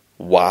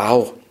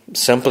 Wow.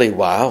 Simply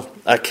wow.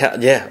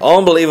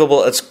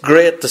 Unbelievable. It's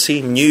great to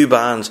see new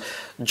bands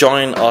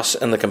join us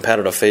in the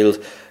competitive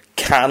field.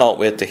 Cannot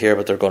wait to hear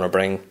what they're going to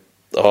bring.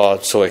 Oh,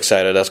 I'm so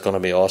excited. That's going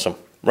to be awesome.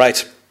 Right.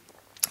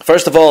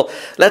 First of all,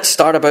 let's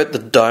start about the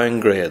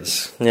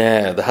downgrades.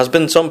 Yeah, there has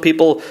been some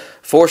people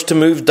forced to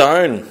move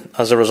down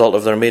as a result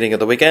of their meeting at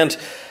the weekend.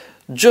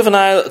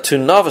 Juvenile to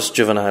Novice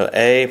Juvenile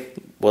A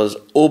was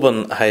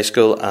Oban High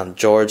School and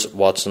George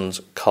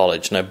Watson's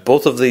College. Now,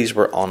 both of these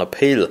were on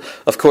appeal.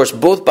 Of course,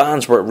 both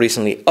bands were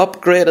recently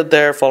upgraded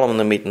there following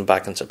the meeting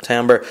back in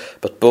September,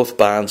 but both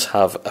bands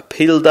have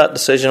appealed that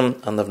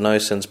decision and have now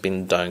since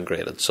been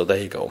downgraded. So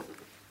there you go.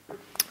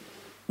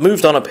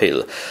 Moved on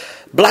appeal.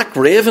 Black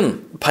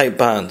Raven Pipe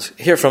Band,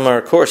 here from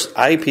our course,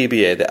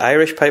 IPBA, the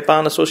Irish Pipe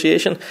Band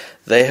Association,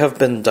 they have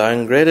been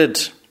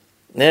downgraded.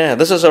 Yeah,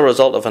 this is a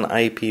result of an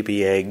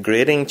IPBA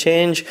grading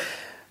change,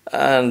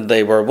 and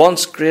they were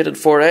once graded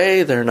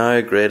 4A, they're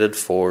now graded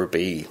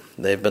 4B.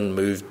 They've been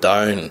moved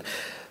down.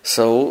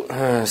 So,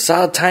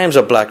 sad times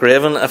at Black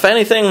Raven. If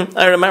anything,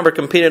 I remember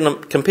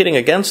competing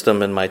against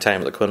them in my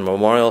time at the Quinn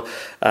Memorial.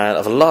 I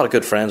have a lot of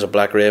good friends at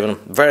Black Raven,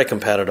 very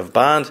competitive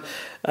band,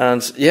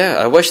 and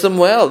I wish them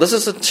well. This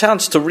is a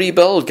chance to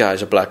rebuild,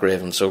 guys, at Black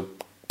Raven, so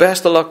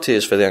best of luck to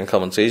you for the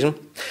incoming season.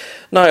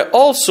 Now,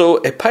 also,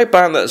 a pipe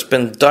band that has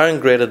been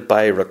downgraded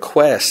by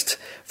request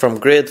from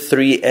grade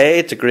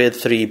 3A to grade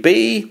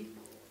 3B,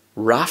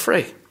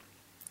 Raffrey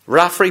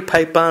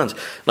Pipe Band.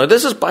 Now,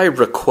 this is by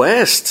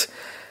request,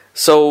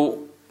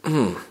 so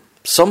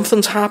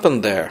something's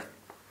happened there.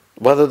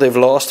 Whether they've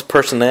lost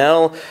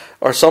personnel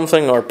or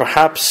something, or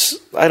perhaps,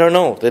 I don't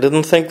know, they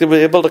didn't think they were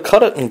able to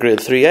cut it in grade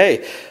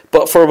 3A.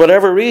 But for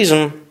whatever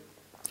reason,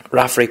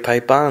 Raffrey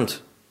Pipe Band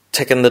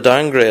taking the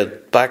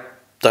downgrade back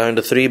down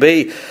to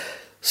 3B.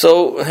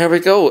 So here we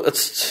go.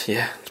 It's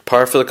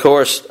par for the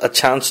course. A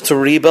chance to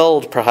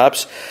rebuild,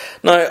 perhaps.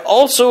 Now,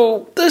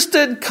 also, this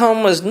did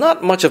come as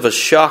not much of a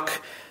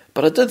shock,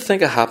 but I did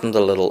think it happened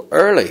a little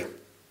early.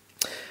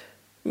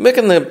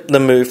 Making the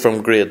move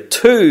from grade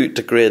 2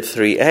 to grade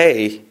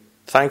 3A,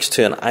 thanks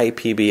to an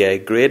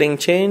IPBA grading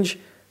change,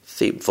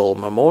 Thiepval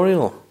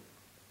Memorial.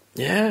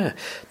 Yeah,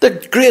 the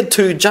grade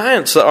 2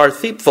 giants that are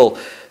Thiepval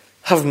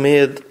have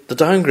made the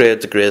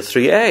downgrade to grade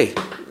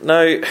 3A.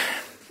 Now,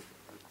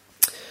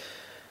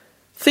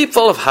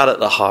 Thiepval have had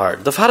it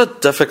hard. They've had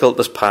it difficult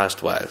this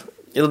past while.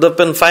 They've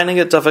been finding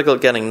it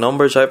difficult getting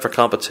numbers out for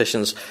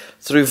competitions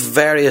through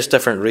various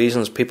different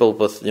reasons. People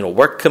with,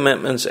 work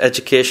commitments,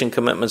 education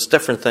commitments,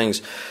 different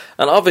things.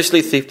 And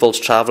obviously Thiepval's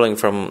travelling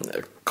from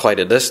quite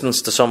a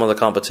distance to some of the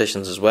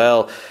competitions as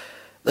well.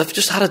 They've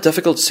just had a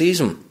difficult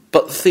season.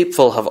 But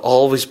Thiepval have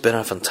always been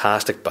a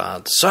fantastic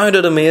band.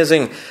 Sounded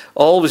amazing.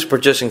 Always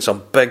producing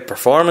some big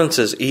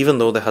performances, even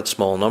though they had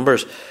small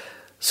numbers.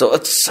 So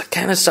it's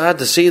kind of sad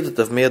to see that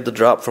they've made the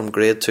drop from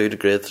grade 2 to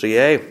grade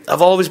 3A.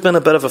 I've always been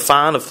a bit of a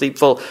fan of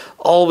Thiepval.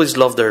 Always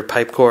loved their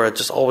pipe corps. I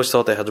just always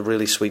thought they had a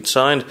really sweet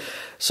sound.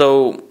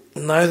 So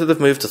now that they've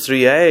moved to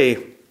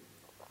 3A,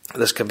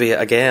 this could be,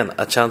 again,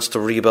 a chance to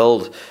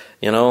rebuild.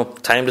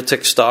 Time to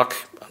take stock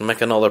and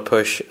make another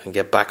push and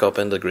get back up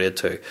into grade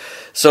 2.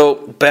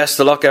 So best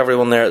of luck,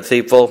 everyone there at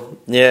Thiepval.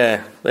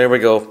 Yeah, there we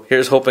go.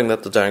 Here's hoping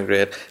that the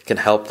downgrade can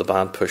help the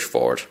band push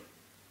forward.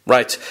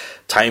 Right,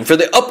 time for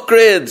the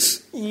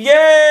upgrades.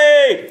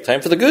 Yay! Time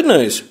for the good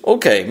news.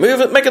 Okay,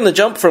 making the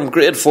jump from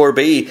grade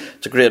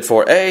 4B to grade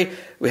 4A,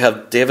 we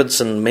have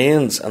Davidson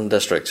Mains and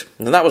District.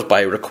 And that was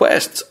by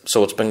request,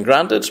 so it's been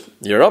granted.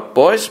 You're up,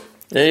 boys.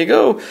 There you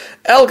go.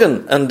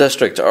 Elgin and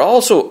District are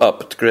also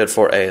up to grade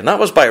 4A, and that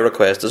was by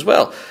request as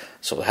well.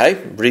 So, hey,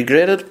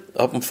 regraded,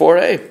 up in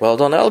 4A. Well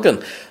done,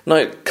 Elgin.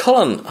 Now,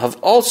 Cullen have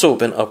also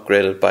been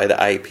upgraded by the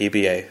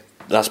IPBA.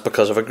 That's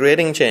because of a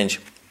grading change.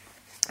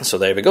 So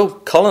there we go.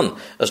 Cullen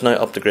is now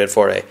up to grade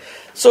 4A.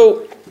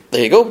 So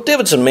there you go.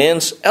 Davidson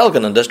Mains,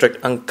 Elgin and District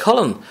and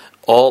Cullen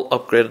all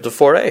upgraded to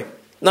 4A.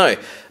 Now,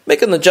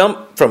 making the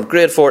jump from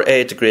grade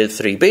 4A to grade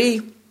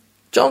 3B,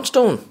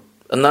 Johnstone.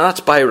 And that's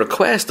by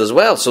request as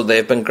well. So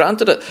they've been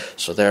granted it.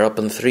 So they're up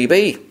in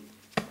 3B.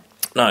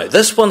 Now,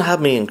 this one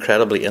had me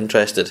incredibly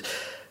interested.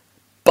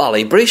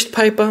 Ballybreast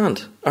Pipe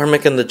Band are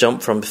making the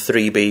jump from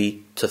 3B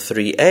to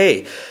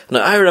 3A. Now,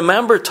 I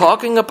remember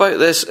talking about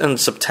this in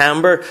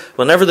September,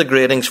 whenever the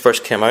gradings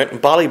first came out,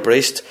 and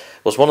Ballybreast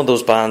was one of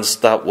those bands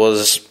that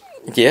was,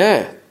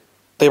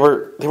 they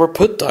were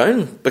put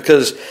down,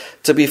 because,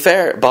 to be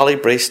fair,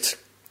 Ballybreast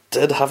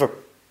did have a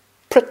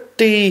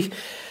pretty,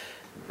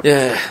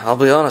 I'll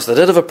be honest, they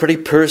did have a pretty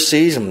poor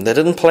season. They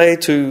didn't play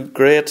too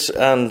great,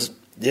 and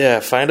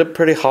find it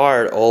pretty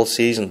hard all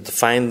season to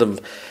find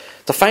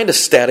a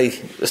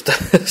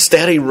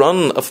steady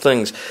run of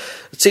things.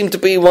 It seemed to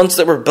be once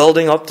they were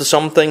building up to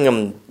something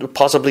and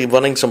possibly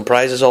winning some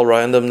prizes all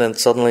around them, then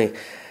suddenly,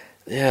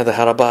 they had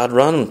a bad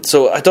run.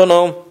 So I don't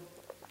know.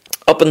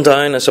 Up and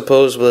down, I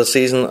suppose, with the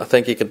season, I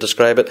think you could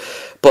describe it.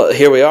 But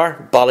here we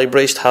are.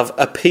 Ballybreast have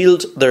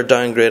appealed their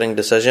downgrading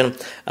decision,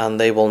 and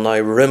they will now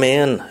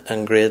remain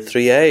in Grade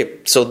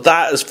 3A. So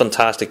that is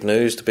fantastic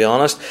news, to be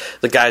honest.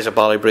 The guys at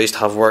Ballybreast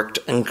have worked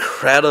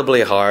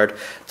incredibly hard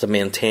to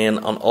maintain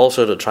and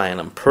also to try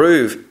and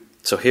improve.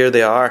 So here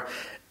they are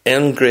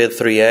in Grade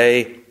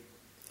 3A.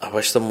 I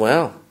wish them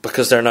well,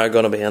 because they're now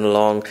going to be in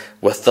along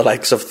with the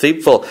likes of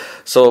Thiepval.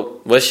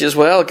 So, wish you as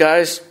well,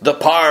 guys. The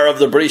power of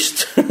the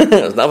Breast.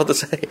 Isn't that what they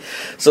say?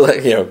 So,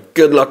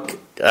 good luck,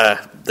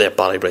 the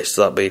Ballybreast.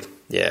 That'll be,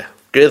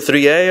 Grade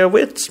 3A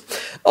awaits.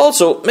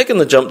 Also, making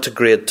the jump to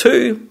Grade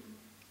 2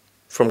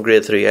 from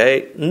Grade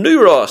 3A,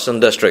 New Ross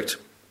and District.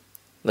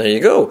 There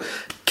you go.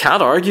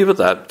 Can't argue with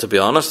that, to be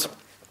honest.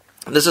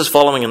 This is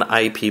following an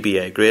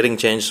IPBA grading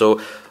change, so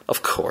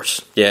of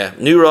course,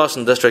 New Ross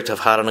and District have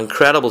had an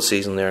incredible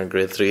season there in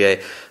Grade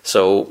 3A,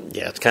 so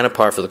it's kind of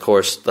par for the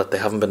course that they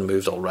haven't been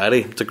moved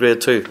already to Grade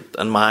 2,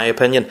 in my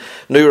opinion.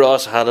 New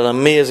Ross had an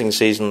amazing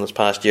season this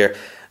past year,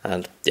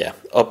 and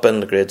up in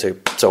the Grade 2.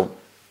 So,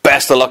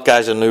 best of luck,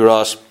 guys, in New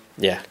Ross.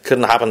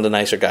 Couldn't happen to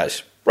nicer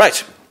guys.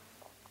 Right.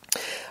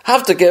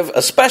 Have to give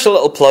a special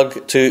little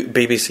plug to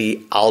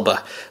BBC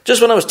Alba.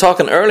 Just when I was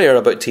talking earlier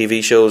about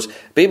TV shows,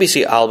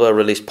 BBC Alba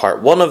released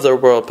part 1 of their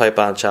World Pipe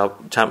Band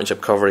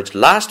Championship coverage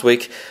last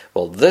week.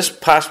 Well, this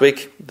past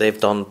week, they've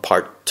done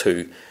part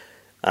 2.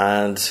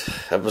 And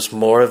it was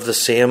more of the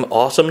same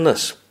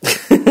awesomeness.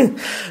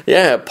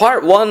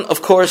 Part 1,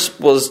 of course,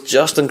 was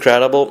just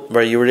incredible,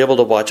 where you were able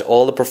to watch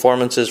all the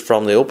performances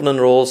from the opening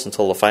rolls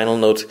until the final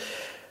note.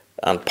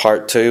 And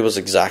part 2 was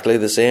exactly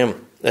the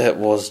same. It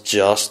was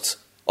just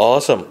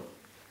awesome.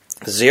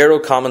 Zero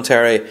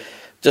commentary,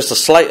 just a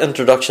slight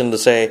introduction to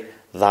say,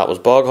 that was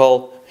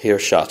Boghall,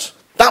 here's shots.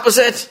 That was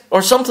it,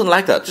 or something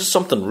like that, just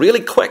something really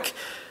quick.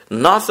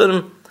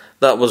 Nothing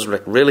that was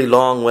really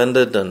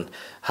long-winded and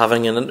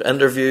having an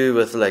interview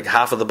with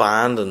half of the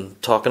band and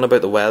talking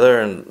about the weather,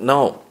 and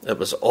no, it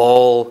was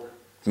all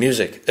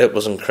music. It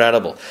was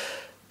incredible.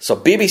 So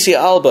BBC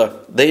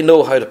Alba, they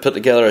know how to put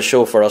together a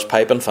show for us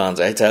piping fans,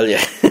 I tell you.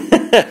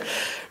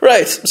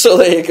 Right, so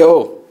there you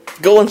go.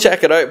 Go and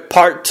check it out.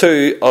 Part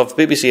 2 of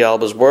BBC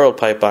Alba's World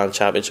Pipe Band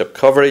Championship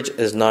coverage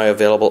is now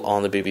available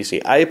on the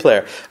BBC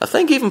iPlayer. I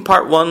think even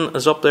Part 1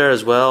 is up there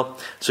as well.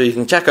 So you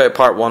can check out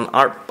Part 1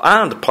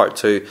 and Part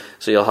 2.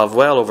 So you'll have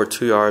well over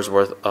 2 hours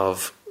worth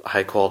of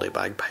high quality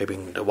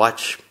bagpiping to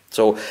watch.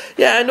 So,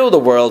 I know the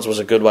Worlds was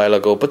a good while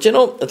ago, but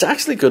it's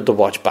actually good to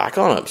watch back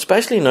on it,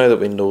 especially now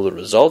that we know the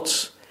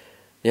results.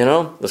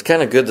 It's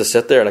kind of good to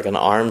sit there like an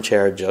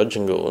armchair judge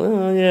and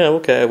go,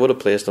 I would have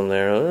placed them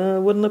there.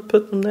 Wouldn't have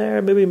put them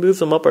there. Maybe move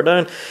them up or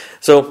down.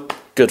 So,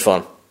 good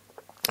fun.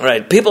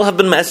 Right, people have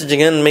been messaging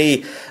in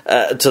me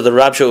to the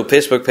Rab Show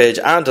Facebook page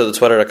and to the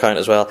Twitter account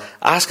as well,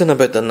 asking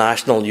about the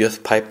National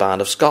Youth Pipe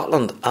Band of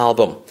Scotland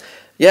album.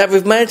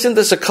 We've mentioned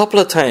this a couple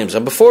of times,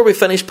 and before we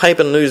finish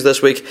piping news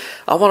this week,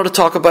 I wanted to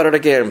talk about it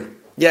again.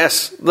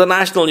 Yes, the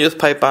National Youth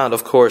Pipe Band,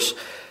 of course,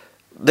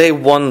 they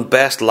won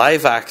Best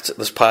Live Act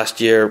this past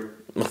year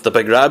with the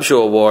Big Rab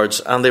Show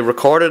Awards, and they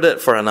recorded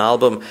it for an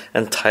album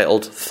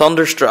entitled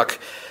Thunderstruck.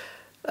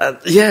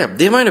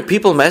 The amount of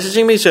people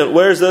messaging me saying,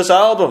 where's this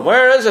album?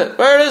 Where is it?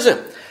 Where is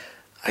it?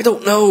 I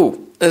don't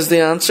know, is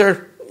the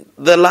answer.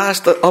 The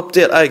last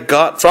update I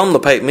got from the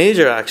Pipe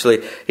Major,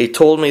 actually, he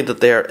told me that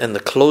they are in the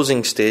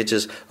closing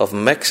stages of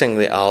mixing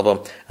the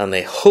album, and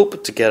they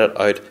hope to get it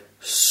out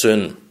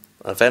soon.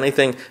 If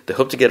anything, they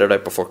hope to get it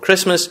out before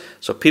Christmas,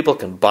 so people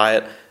can buy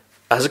it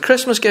as a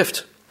Christmas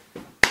gift.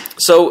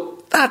 So,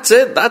 that's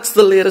it. That's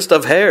the latest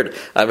I've heard.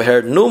 I've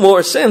heard no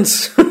more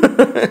since.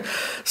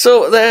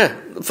 So there,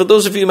 for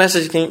those of you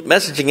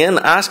messaging in,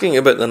 asking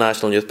about the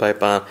National Youth Pipe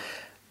Band,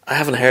 I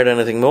haven't heard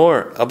anything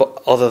more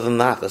other than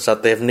that. It's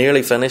that they've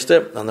nearly finished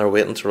it and they're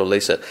waiting to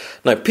release it.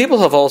 Now, people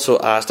have also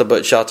asked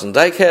about Shots and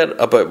Dykehead,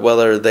 about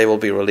whether they will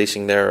be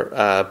releasing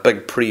their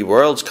big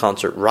pre-Worlds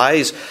concert,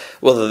 Rise,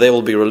 whether they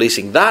will be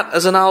releasing that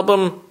as an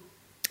album.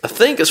 I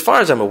think, as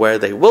far as I'm aware,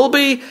 they will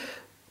be,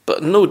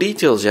 but no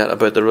details yet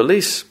about the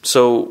release.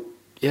 So,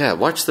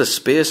 watch this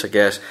space, I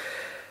guess.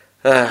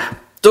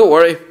 Don't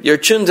worry, you're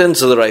tuned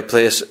into the right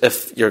place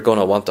if you're going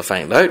to want to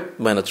find out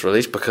when it's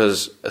released,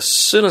 because as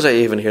soon as I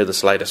even hear the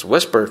slightest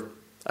whisper,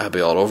 I'll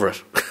be all over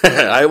it.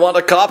 I want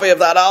a copy of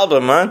that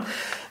album, man.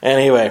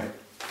 Anyway,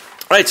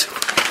 right.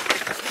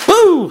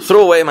 Woo!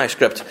 Throw away my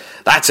script.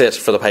 That's it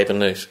for the piping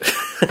news.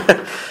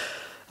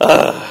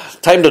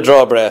 Time to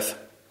draw a breath.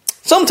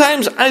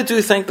 Sometimes I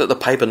do think that the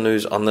piping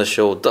news on this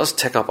show does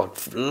take up a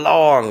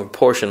long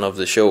portion of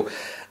the show.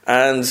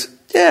 And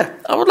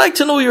I would like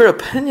to know your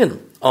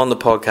opinion on the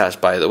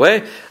podcast, by the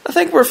way. I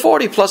think we're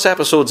 40 plus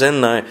episodes in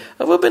now.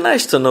 It would be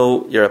nice to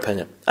know your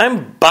opinion.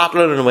 I'm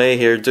battling away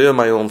here, doing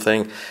my own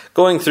thing,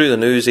 going through the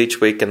news each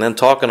week and then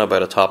talking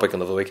about a topic of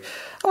the week.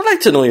 I would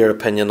like to know your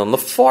opinion on the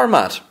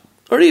format,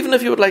 or even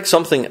if you would like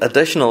something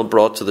additional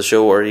brought to the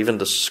show, or even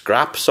to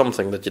scrap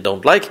something that you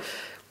don't like.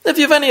 If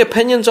you have any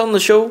opinions on the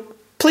show,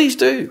 please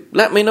do.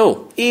 Let me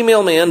know.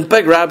 Email me in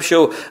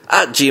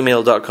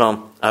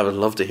bigrabshow@gmail.com. I would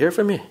love to hear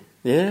from you.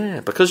 Yeah,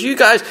 because you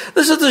guys,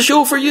 this is the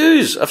show for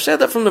yous. I've said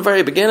that from the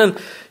very beginning.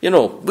 You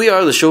know, we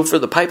are the show for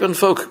the piping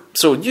folk.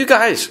 So you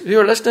guys who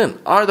are listening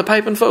are the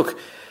piping folk.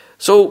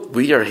 So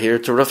we are here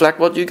to reflect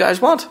what you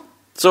guys want.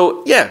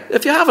 So yeah,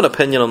 if you have an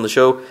opinion on the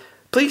show,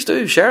 please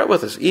do share it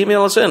with us.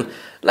 Email us in.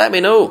 Let me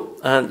know.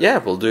 And yeah,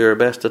 we'll do our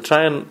best to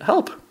try and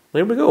help.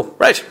 There we go.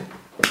 Right.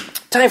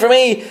 Time for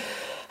me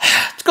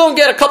to go and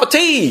get a cup of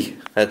tea.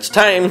 It's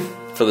time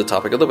for the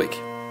topic of the week.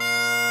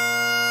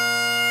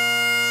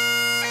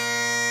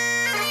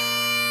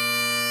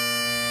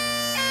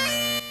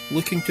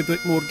 Looking to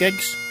book more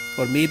gigs?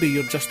 Or maybe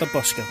you're just a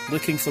busker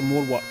looking for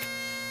more work?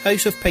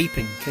 House of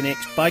Piping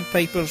connects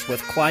bagpipers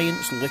with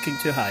clients looking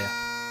to hire.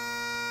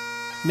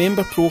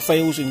 Member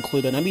profiles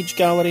include an image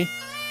gallery,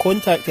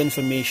 contact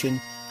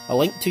information, a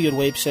link to your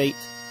website,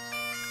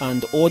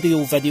 and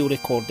audio-video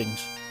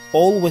recordings,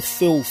 all with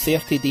full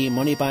 30-day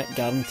money-back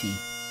guarantee.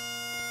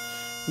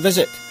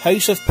 Visit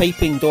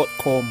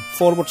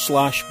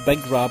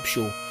houseofpiping.com/Big Rab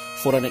Show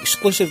for an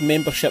exclusive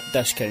membership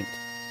discount.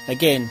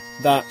 Again,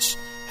 that's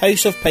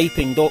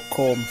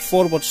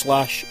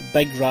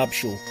houseofpiping.com/Big Rab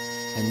Show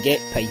and get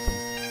piping.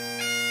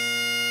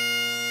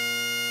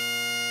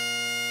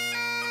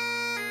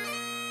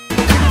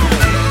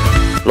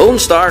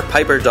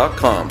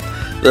 LoneStarPiper.com,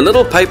 the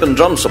little pipe and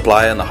drum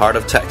supply in the heart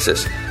of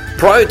Texas.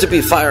 Proud to be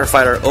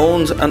firefighter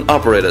owned and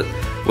operated.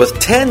 With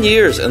 10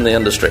 years in the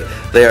industry,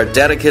 they are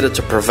dedicated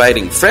to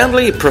providing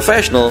friendly,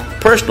 professional,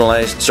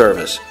 personalised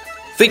service.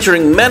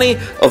 Featuring many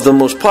of the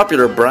most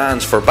popular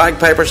brands for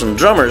bagpipers and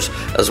drummers,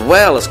 as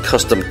well as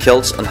custom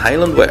kilts and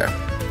Highland wear.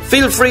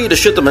 Feel free to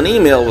shoot them an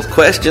email with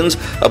questions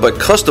about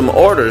custom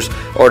orders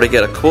or to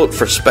get a quote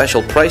for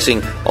special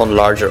pricing on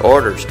larger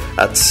orders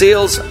at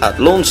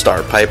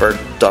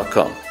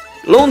sales@LoneStarPiper.com.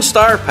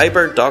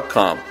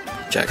 LoneStarPiper.com.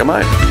 Check them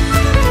out.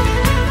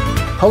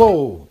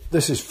 Hello,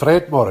 this is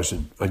Fred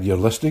Morrison and you're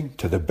listening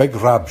to The Big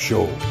Rab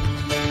Show.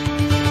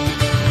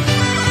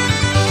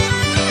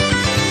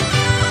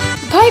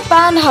 Pipe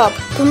Band Hub,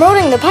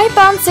 promoting the pipe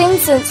band scene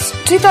since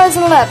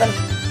 2011.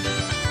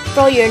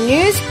 For all your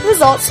news,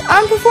 results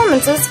and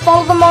performances,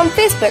 follow them on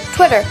Facebook,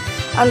 Twitter,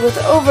 and with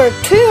over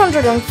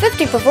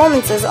 250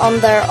 performances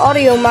on their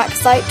Audio Mac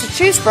site to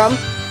choose from,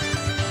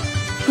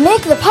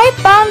 make the Pipe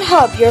Band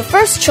Hub your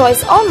first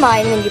choice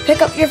online when you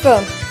pick up your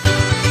phone.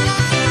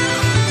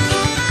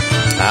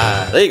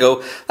 There you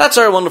go. That's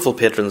our wonderful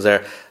patrons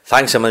there.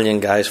 Thanks a million,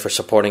 guys, for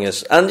supporting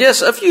us. And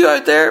yes, if you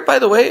out there, by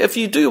the way, if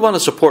you do want to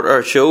support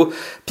our show,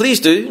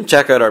 please do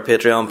check out our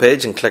Patreon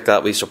page and click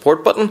that wee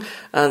support button.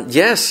 And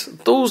yes,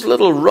 those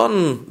little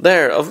run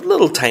there of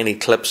little tiny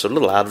clips of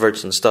little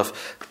adverts and stuff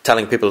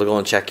telling people to go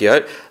and check you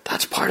out,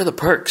 that's part of the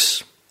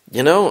perks.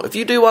 You know, if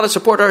you do want to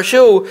support our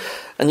show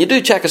and you do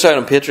check us out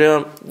on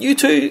Patreon, you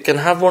too can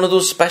have one of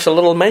those special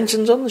little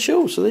mentions on the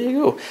show. So there you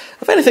go.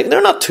 If anything,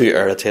 they're not too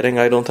irritating,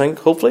 I don't think,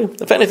 hopefully.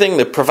 If anything,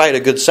 they provide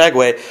a good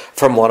segue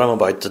from what I'm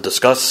about to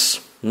discuss.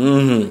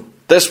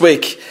 This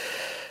week,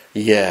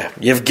 yeah,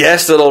 you've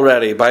guessed it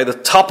already by the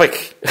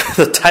topic,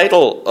 the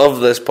title of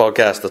this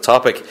podcast. The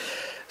topic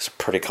is a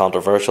pretty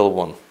controversial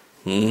one.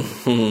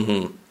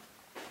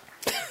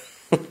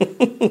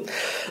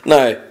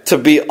 Now, to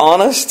be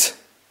honest,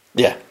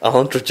 yeah, I'll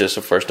introduce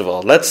it first of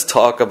all. Let's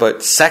talk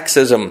about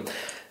sexism.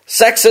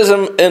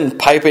 Sexism in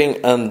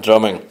piping and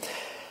drumming.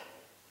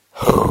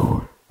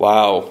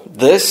 Wow,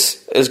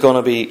 this is going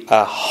to be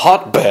a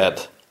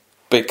hotbed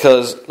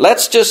because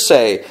let's just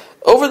say,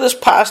 over this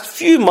past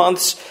few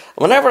months,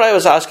 whenever I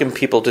was asking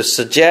people to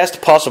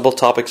suggest possible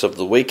topics of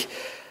the week,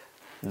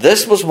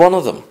 this was one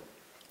of them.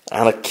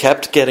 And it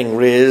kept getting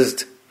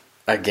raised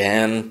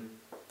again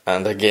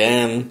and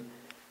again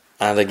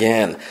and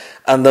again.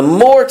 And the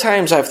more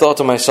times I've thought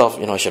to myself,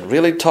 I should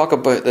really talk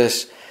about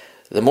this,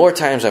 the more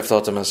times I've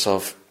thought to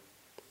myself,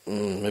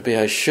 maybe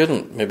I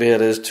shouldn't. Maybe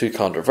it is too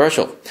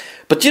controversial.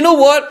 But you know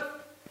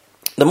what?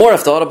 The more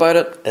I've thought about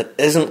it, it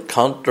isn't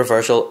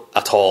controversial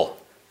at all.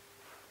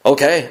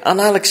 Okay,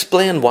 and I'll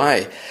explain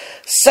why.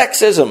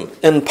 Sexism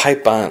in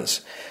pipe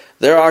bands.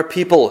 There are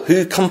people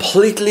who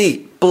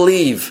completely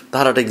believe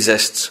that it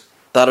exists,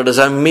 that it is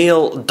a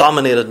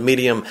male-dominated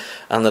medium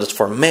and that it's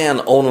for men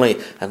only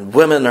and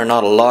women are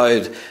not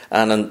allowed.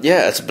 And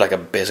it's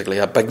like basically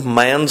a big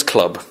men's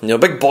club, a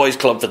big boys'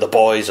 club for the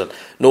boys and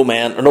no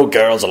men or no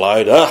girls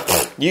allowed.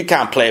 You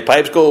can't play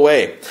pipes, go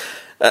away.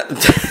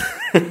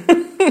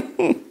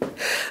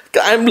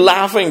 I'm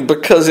laughing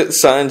because it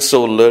sounds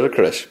so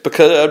ludicrous,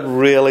 because it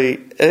really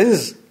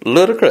is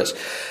ludicrous.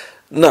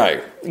 Now,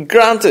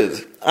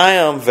 granted, I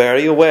am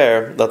very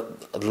aware that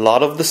a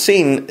lot of the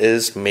scene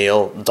is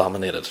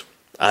male-dominated.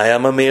 I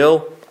am a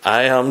male.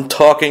 I am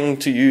talking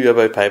to you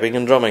about piping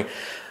and drumming.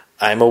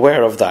 I'm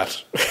aware of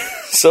that.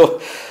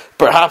 So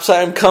perhaps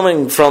I'm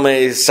coming from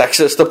a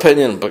sexist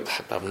opinion, but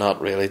I'm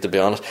not really, to be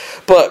honest.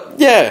 But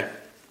yeah,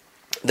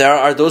 there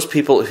are those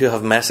people who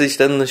have messaged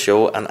in the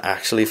show and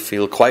actually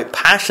feel quite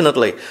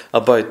passionately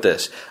about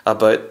this,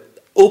 about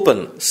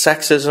open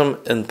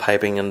sexism in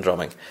piping and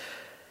drumming.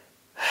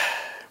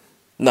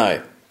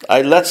 Now,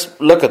 let's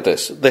look at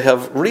this. They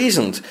have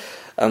reasoned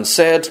and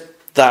said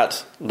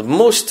that the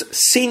most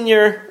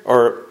senior,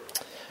 or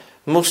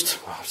most,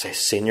 I say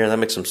senior, that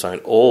makes them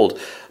sound old,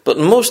 but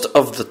most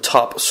of the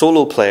top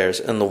solo players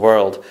in the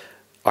world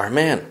are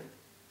men.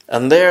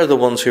 And they're the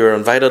ones who are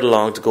invited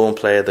along to go and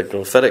play the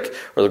Glenfiddich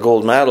or the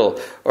gold medal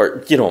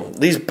or,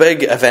 these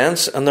big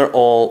events, and they're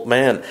all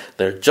men.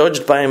 They're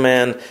judged by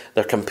men,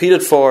 they're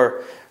competed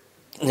for,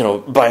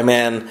 by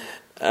men,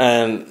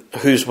 and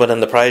who's winning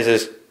the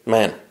prizes?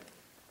 Men.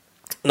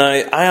 Now,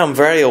 I am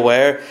very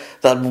aware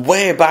that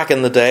way back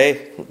in the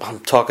day, I'm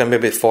talking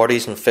maybe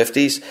 40s and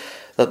 50s,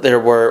 that there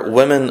were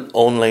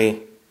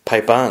women-only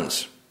pipe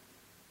bands.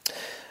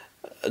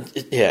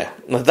 Yeah,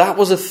 now that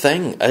was a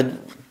thing. I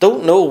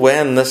don't know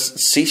when this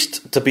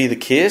ceased to be the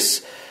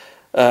case,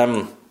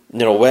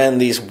 when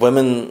these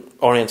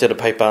women-oriented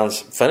pipe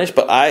bands finished,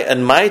 but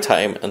in my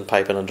time in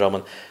piping and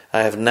drumming,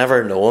 I have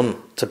never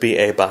known to be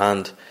a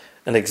band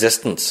in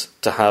existence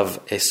to have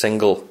a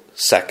single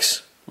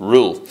sex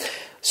rule.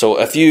 So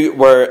if you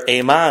were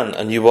a man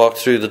and you walked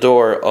through the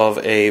door of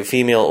a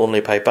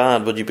female-only pipe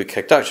band, would you be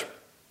kicked out?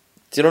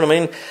 Do you know what I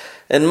mean?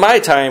 In my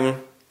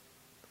time,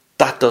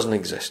 that doesn't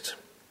exist.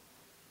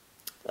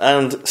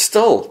 And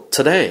still,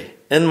 today,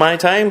 in my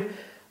time,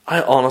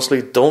 I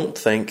honestly don't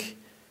think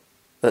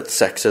that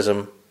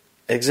sexism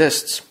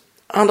exists.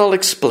 And I'll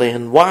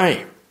explain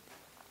why.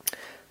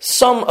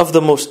 Some of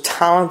the most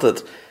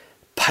talented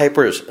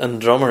pipers and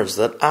drummers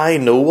that I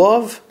know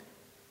of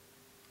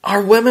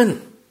are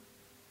women.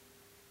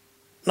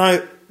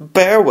 Now,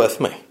 bear with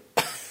me.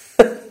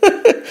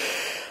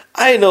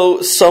 I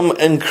know some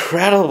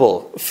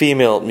incredible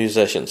female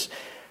musicians.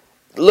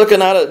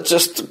 Looking at it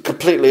just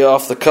completely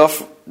off the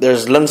cuff,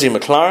 there's Lindsay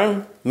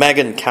McLaren,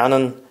 Megan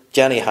Cannon,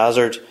 Jenny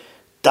Hazard,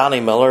 Danny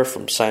Miller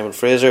from Simon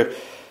Fraser.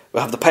 We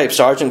have the pipe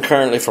sergeant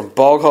currently from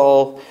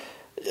Boghall.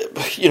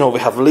 We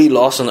have Lee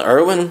Lawson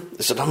Irwin.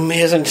 He's an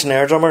amazing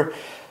snare drummer.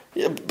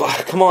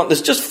 Come on,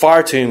 there's just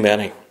far too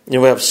many. We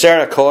have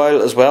Sarah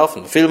Coyle as well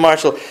from the Field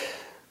Marshal.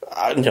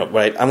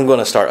 Right, I'm going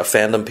to start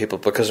offending people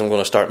because I'm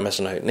going to start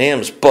missing out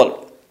names.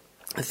 But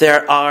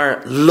there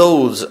are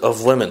loads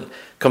of women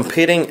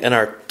competing in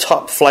our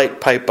top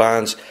flight pipe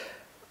bands,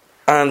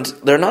 and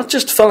they're not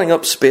just filling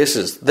up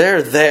spaces.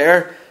 They're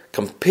there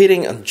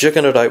competing and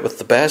duking it out with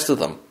the best of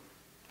them.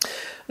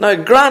 Now,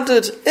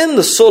 granted, in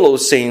the solo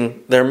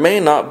scene, there may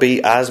not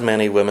be as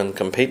many women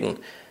competing,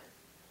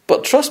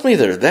 but trust me,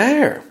 they're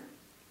there.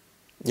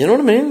 You know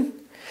what I mean?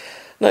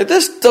 Now,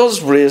 this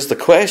does raise the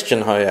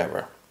question,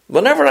 however.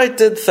 Whenever I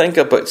did think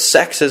about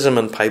sexism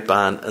in pipe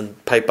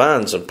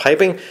bands and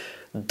piping,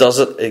 does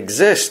it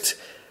exist?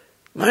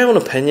 My own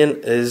opinion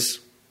is,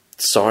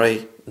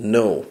 sorry,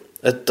 no,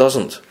 it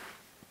doesn't.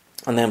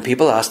 And then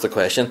people ask the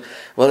question,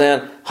 well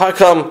then, how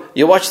come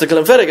you watch the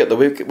Glenfiddich at the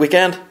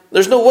weekend?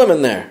 There's no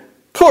women there.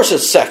 Of course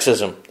it's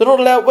sexism. They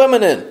don't allow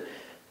women in.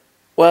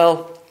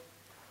 Well,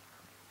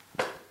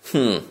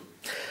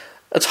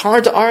 it's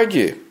hard to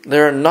argue.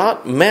 There are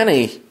not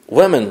many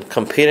women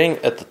competing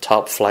at the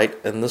top flight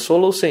in the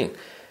solo scene.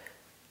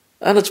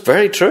 And it's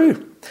very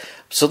true.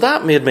 So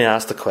that made me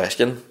ask the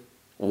question,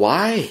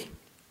 why?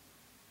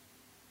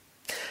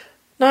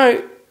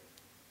 Now,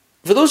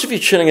 for those of you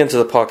tuning into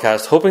the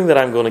podcast, hoping that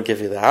I'm going to give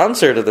you the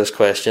answer to this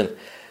question,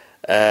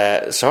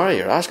 sorry,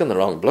 you're asking the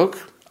wrong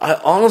bloke. I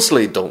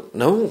honestly don't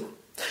know.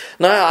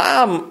 Now,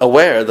 I am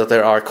aware that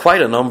there are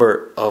quite a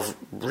number of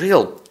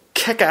real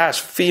kick-ass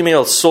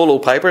female solo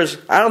pipers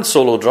and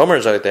solo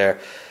drummers out there.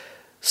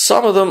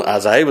 Some of them,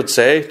 as I would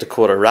say, to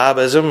quote a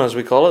rabism as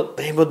we call it,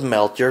 they would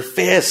melt your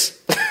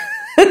face.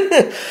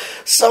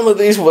 Some of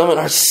these women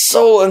are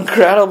so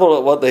incredible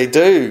at what they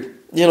do.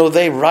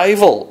 They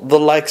rival the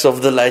likes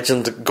of the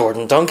legend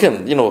Gordon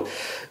Duncan.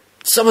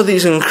 Some of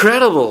these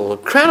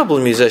incredible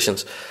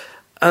musicians.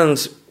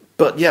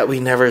 But yet we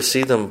never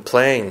see them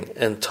playing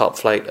in top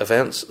flight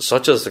events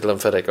such as the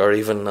Glenfiddich or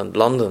even in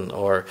London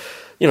or,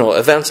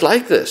 events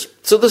like this.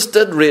 So this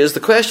did raise the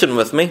question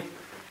with me.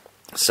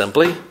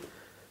 Simply,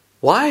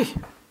 why?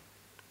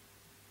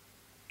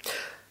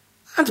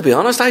 And to be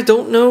honest, I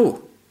don't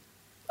know.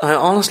 I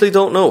honestly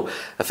don't know.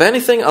 If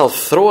anything, I'll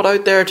throw it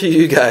out there to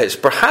you guys.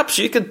 Perhaps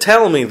you could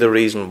tell me the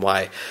reason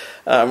why.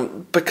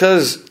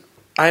 Because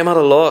I'm at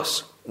a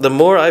loss. The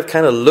more I've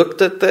kind of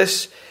looked at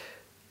this,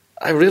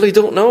 I really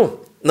don't know.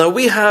 Now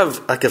we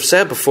have, like I've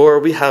said before,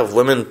 we have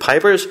women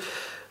pipers,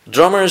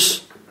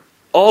 drummers,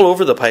 all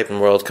over the piping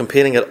world,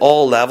 competing at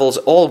all levels,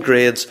 all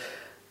grades,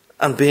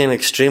 and being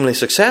extremely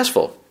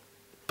successful.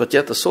 But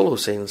yet the solo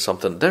scene is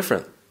something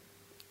different.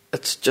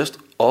 It's just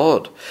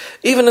odd.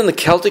 Even in the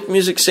Celtic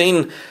music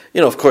scene,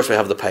 of course we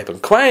have the pipe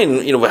and quine,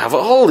 we have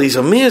all these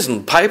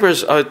amazing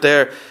pipers out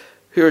there,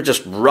 who are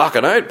just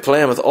rocking out,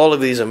 playing with all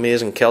of these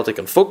amazing Celtic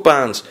and folk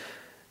bands.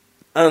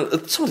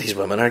 And some of these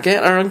women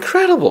are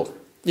incredible.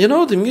 You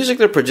know, the music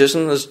they're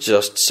producing is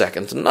just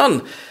second to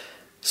none.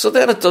 So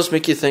then it does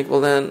make you think,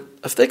 well then,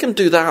 if they can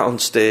do that on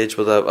stage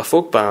with a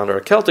folk band or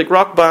a Celtic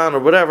rock band or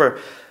whatever,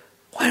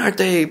 why aren't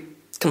they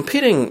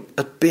competing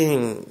at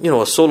being, you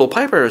know, a solo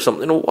piper or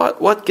something? You know,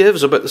 what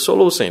gives about the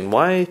solo scene?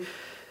 Why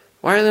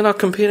are they not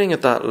competing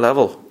at that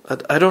level?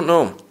 I don't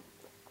know.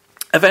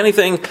 If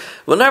anything,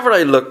 whenever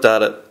I looked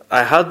at it,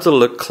 I had to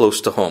look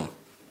close to home.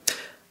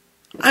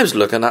 I was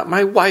looking at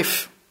my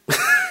wife.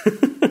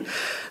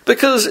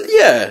 Because,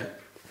 yeah,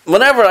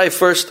 whenever I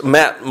first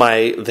met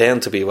my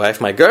then-to-be wife,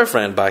 my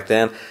girlfriend back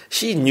then,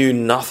 she knew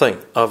nothing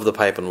of the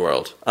piping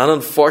world. And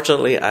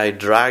unfortunately, I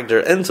dragged her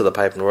into the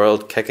piping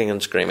world, kicking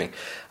and screaming.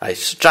 I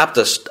strapped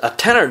a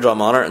tenor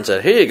drum on her and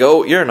said, here you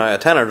go, you're now a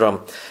tenor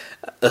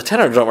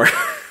drummer.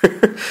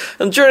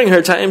 And during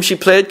her time, she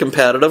played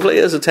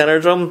competitively as a tenor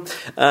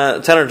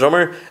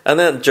drummer. And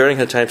then during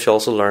her time, she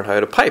also learned how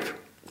to pipe.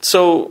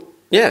 So,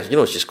 yeah, you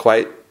know, she's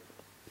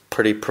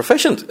pretty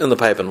proficient in the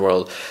piping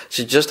world.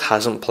 She just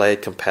hasn't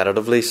played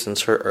competitively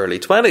since her early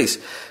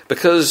 20s.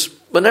 Because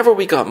whenever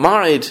we got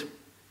married,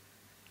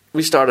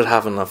 we started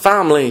having a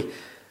family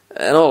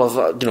and all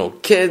of, you know,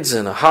 kids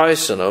and a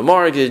house and a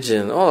mortgage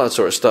and all that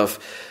sort of stuff.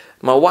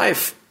 My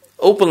wife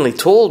openly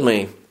told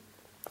me,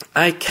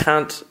 I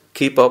can't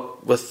keep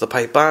up with the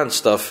pipe band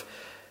stuff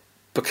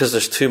because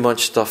there's too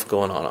much stuff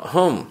going on at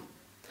home.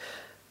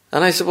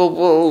 And I said,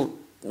 well,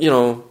 you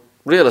know,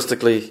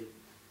 realistically,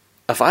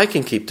 if I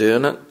can keep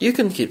doing it, you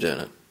can keep doing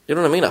it. You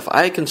know what I mean? If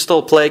I can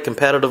still play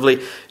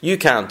competitively, you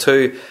can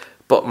too.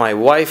 But my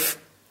wife,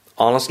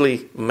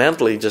 honestly,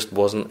 mentally just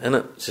wasn't in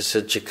it. She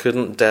said she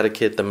couldn't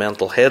dedicate the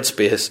mental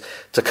headspace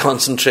to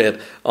concentrate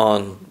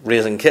on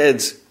raising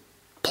kids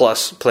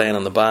plus playing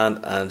in the band,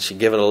 and she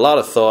gave it a lot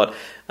of thought,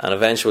 and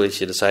eventually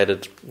she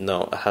decided,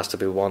 no, it has to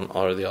be one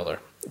or the other.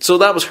 So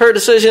that was her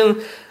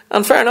decision,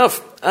 and fair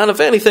enough. And if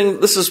anything,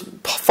 this is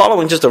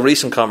following just a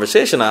recent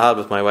conversation I had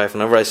with my wife.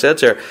 Whenever I said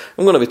to her,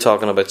 I'm going to be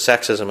talking about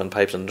sexism in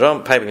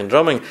piping and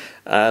drumming,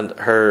 and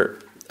her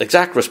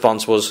exact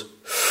response was,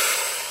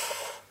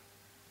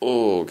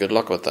 oh, good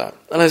luck with that.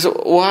 And I said,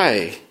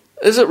 why?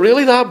 Is it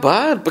really that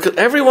bad? Because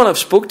everyone I've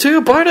spoke to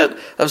about it,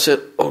 I've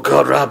said, oh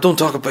God, Rab, don't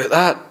talk about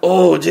that.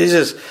 Oh,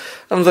 Jesus. And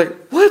I was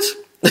like, what?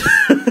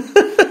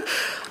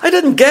 I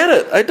didn't get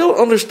it. I don't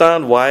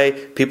understand why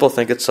people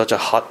think it's such a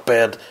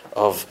hotbed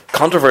of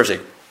controversy.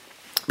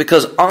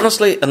 Because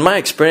honestly, in my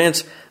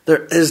experience,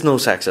 there is no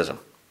sexism.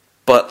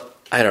 But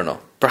I don't know.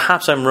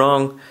 Perhaps I'm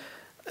wrong.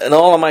 In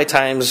all of my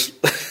times,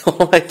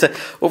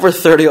 over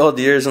 30 odd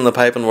years in the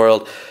piping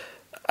world,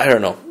 I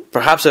don't know.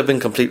 Perhaps I've been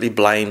completely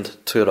blind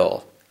to it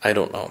all. I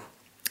don't know.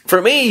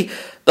 For me,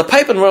 the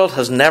piping world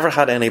has never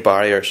had any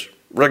barriers.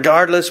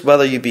 Regardless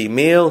whether you be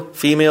male,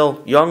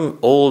 female, young,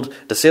 old,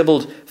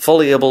 disabled,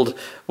 fully abled,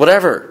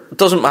 whatever. It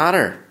doesn't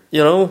matter.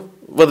 You know,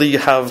 whether you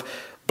have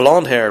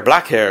blonde hair,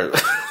 black hair,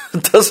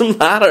 it doesn't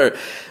matter.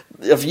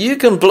 If you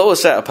can blow a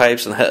set of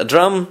pipes and hit a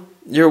drum,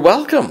 you're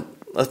welcome.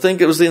 I think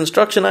it was the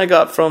instruction I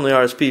got from the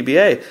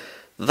RSPBA.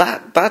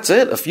 That's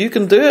it. If you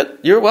can do it,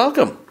 you're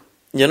welcome.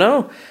 You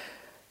know?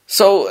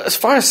 So, as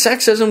far as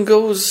sexism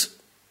goes,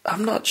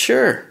 I'm not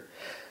sure.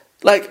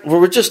 Like, we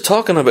were just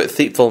talking about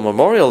Thiepval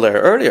Memorial there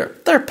earlier.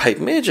 Their pipe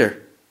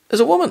major is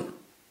a woman.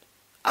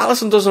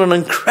 Alison does an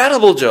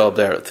incredible job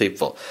there at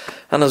Thiepval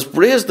and has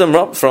raised them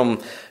up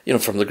from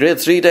the grade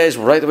 3 days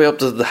right the way up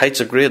to the heights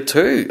of grade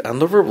 2.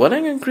 And they were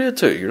winning in grade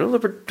 2. You know, they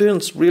were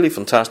doing really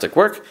fantastic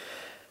work.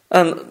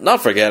 And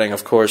not forgetting,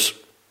 of course,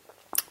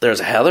 there's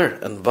Heather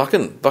and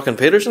Buchan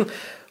Peterson.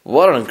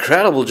 What an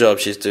incredible job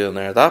she's doing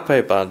there, that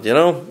pipe band, you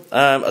know.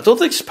 I don't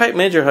think she's pipe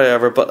major,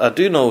 however, but I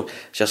do know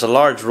she has a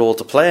large role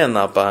to play in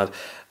that band.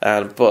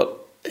 But,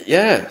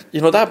 yeah, you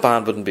know, that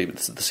band wouldn't be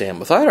the same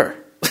without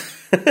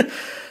her.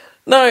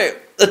 Now,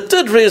 it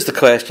did raise the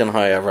question,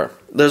 however.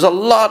 There's a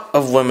lot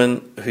of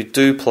women who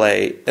do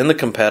play in the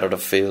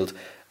competitive field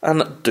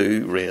and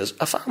do raise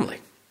a family.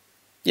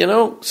 You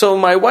know, so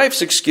my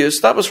wife's excuse,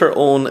 that was her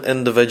own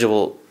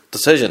individual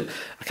decision.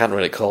 I can't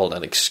really call it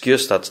an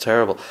excuse, that's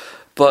terrible.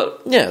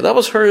 But, yeah, that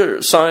was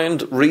her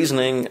sound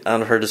reasoning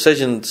and her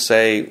decision to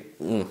say,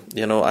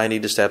 you know, I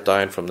need to step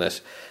down from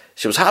this.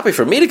 She was happy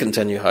for me to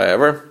continue,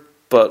 however,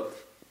 but,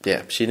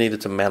 yeah, she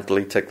needed to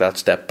mentally take that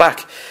step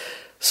back.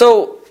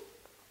 So,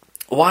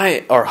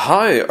 why or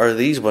how are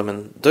these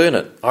women doing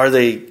it? Are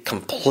they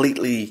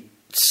completely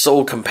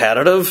so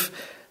competitive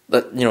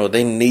that, you know,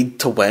 they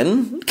need to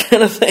win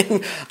kind of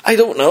thing? I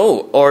don't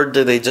know. Or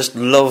do they just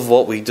love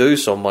what we do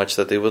so much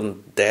that they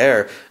wouldn't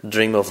dare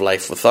dream of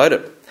life without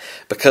it?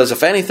 Because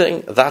if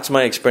anything, that's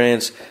my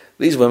experience.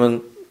 These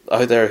women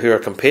out there who are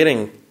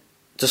competing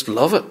just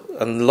love it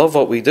and love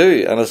what we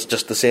do. And it's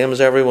just the same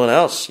as everyone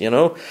else, you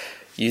know.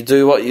 You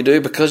do what you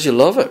do because you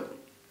love it.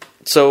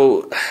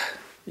 So,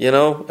 you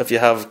know, if you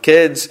have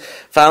kids,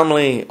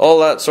 family, all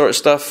that sort of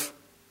stuff,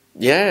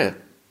 yeah,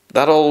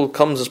 that all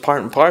comes as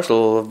part and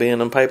parcel of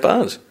being in pipe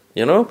bands,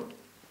 you know.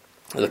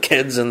 The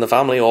kids and the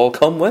family all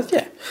come with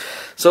you.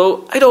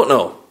 So, I don't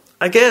know.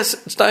 I guess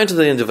it's down to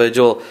the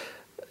individual,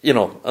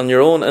 on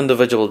your own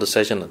individual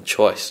decision and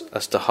choice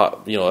as to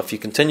how, if you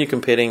continue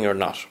competing or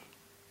not.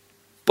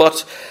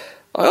 But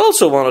I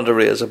also wanted to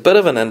raise a bit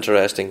of an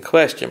interesting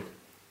question.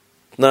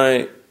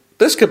 Now,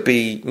 this could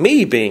be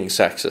me being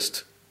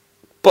sexist,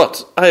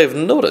 but I have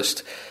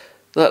noticed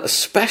that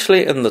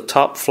especially in the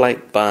top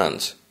flight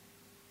bands,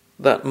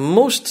 that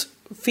most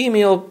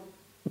female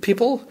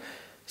people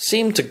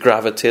seem to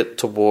gravitate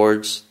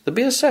towards the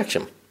bass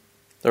section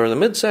or the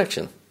mid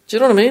section. Do you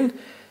know what I mean?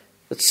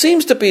 It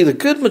seems to be the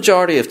good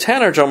majority of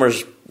tenor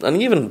drummers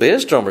and even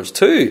bass drummers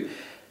too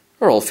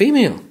are all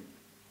female.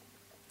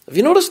 Have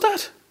you noticed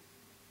that?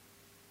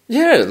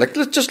 Yeah,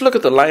 let's just look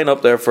at the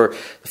lineup there for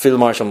the Field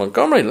Marshal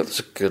Montgomery. There's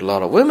a good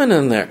lot of women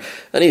in there.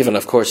 And even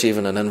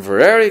in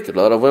Inverary, a good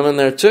lot of women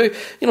there too.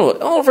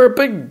 All of our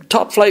big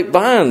top flight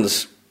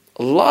bands,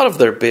 a lot of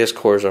their bass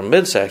corps or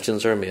mid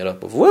sections are made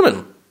up of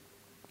women.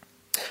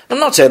 I'm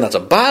not saying that's a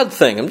bad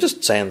thing, I'm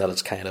just saying that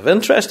it's kind of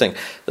interesting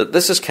that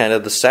this is kind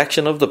of the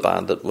section of the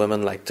band that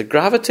women like to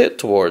gravitate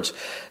towards.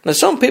 Now,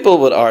 some people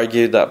would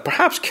argue that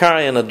perhaps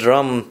carrying a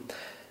drum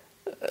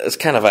is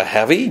kind of a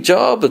heavy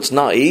job, it's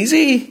not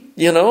easy,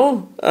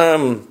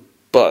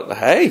 but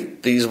hey,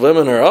 these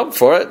women are up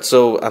for it,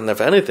 and if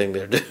anything,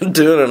 they're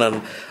doing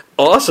an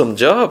awesome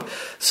job.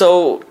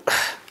 So,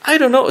 I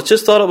don't know, I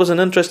just thought it was an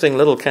interesting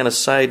little kind of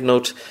side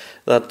note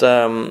that,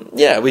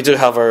 we do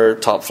have our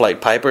top flight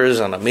pipers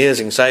and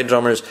amazing side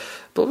drummers,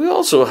 but we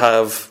also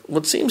have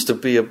what seems to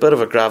be a bit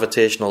of a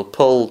gravitational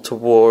pull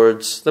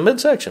towards the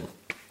midsection.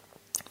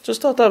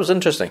 Just thought that was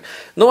interesting.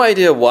 No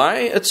idea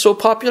why it's so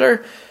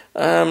popular,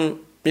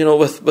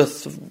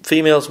 with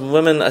females and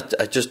women.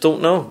 I just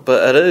don't know,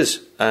 but it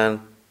is,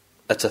 and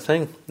it's a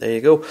thing. There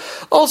you go.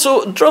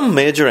 Also, drum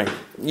majoring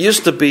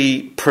used to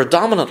be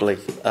predominantly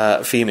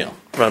female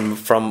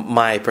from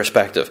my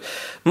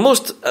perspective.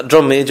 Most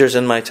drum majors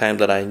in my time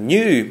that I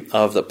knew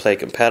of that play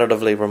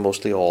competitively were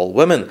mostly all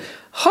women.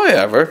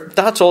 However,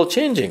 that's all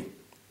changing.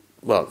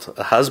 Well,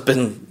 it has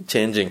been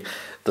changing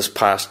this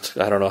past,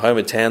 I don't know how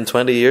many, 10,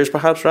 20 years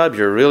perhaps, Rab.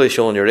 You're really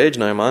showing your age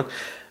now, man.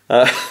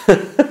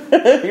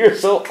 You're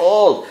so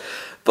old.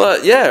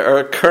 But yeah,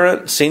 our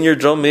current senior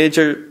drum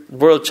major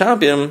world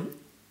champion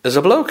is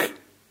a bloke.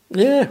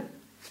 Yeah.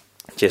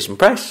 Jason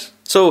Price.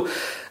 So,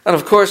 and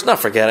of course, not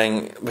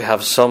forgetting, we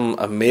have some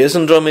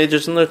amazing drum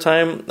majors in their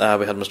time.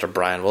 We had Mr.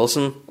 Brian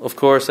Wilson, of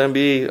course,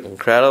 MBE,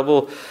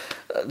 incredible.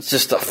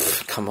 Just,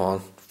 come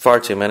on, far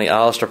too many.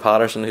 Alistair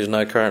Patterson, who's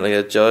now currently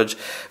a judge.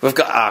 We've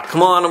got,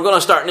 come on, I'm going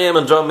to start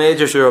naming drum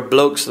majors who are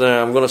blokes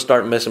there. I'm going to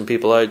start missing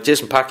people out.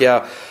 Jason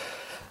Pacquiao.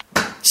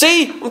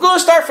 See, I'm going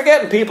to start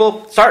forgetting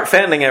people, start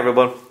offending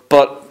everyone.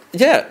 But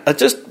yeah, I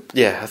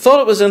thought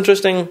it was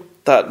interesting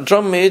that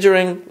drum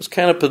majoring was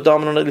kind of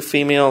predominantly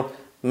female.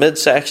 Mid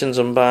sections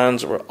and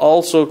bands were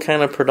also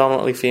kind of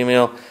predominantly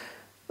female.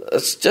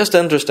 It's just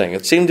interesting.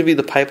 It seemed to be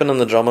the piping and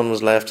the drumming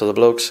was left to the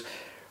blokes.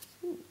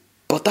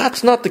 But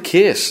that's not the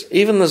case.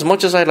 Even as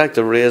much as I'd like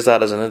to raise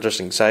that as an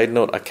interesting side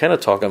note, I kind of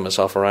talking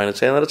myself around and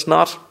saying that it's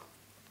not.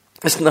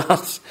 It's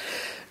not.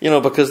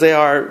 Because they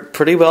are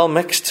pretty well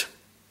mixed.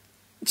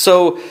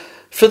 So,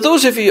 for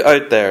those of you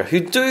out there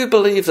who do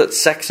believe that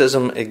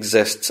sexism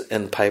exists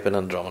in piping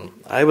and drumming,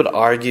 I would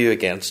argue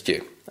against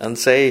you and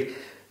say,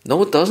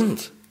 no, it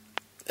doesn't.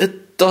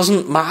 It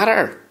doesn't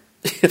matter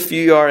if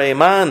you are a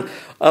man,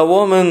 a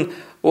woman,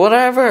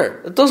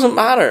 whatever. It doesn't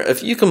matter.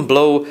 If you can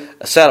blow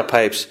a set of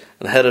pipes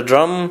and hit a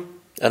drum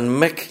and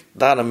make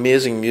that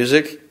amazing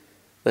music,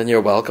 then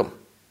you're welcome.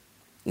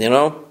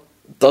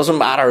 It doesn't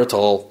matter at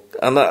all.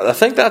 And I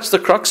think that's the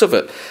crux of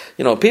it.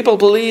 People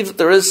believe that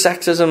there is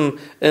sexism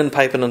in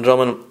piping and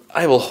drumming.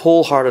 I will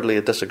wholeheartedly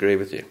disagree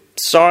with you.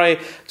 Sorry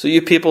to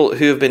you people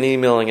who have been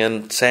emailing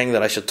in saying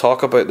that I should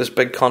talk about this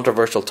big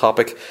controversial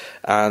topic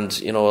and,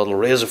 it'll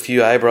raise a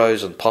few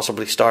eyebrows and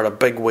possibly start a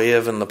big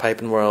wave in the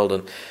piping world.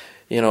 And,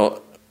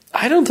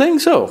 I don't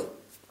think so.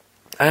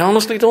 I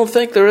honestly don't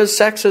think there is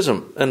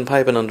sexism in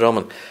piping and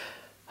drumming.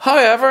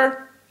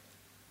 However,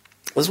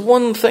 there's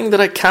one thing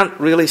that I can't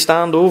really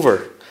stand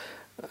over.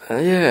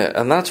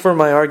 And that's where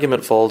my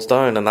argument falls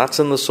down, and that's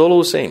in the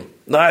solo scene.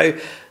 Now,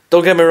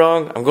 don't get me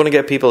wrong, I'm going to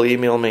get people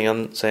emailing me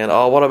and saying,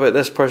 oh, what about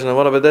this person, and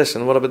what about this,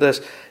 and what about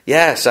this?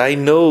 Yes, I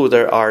know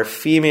there are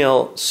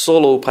female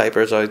solo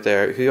pipers out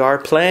there who are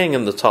playing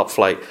in the top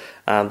flight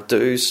and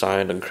do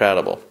sound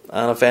incredible.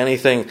 And if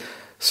anything,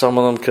 some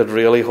of them could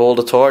really hold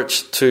a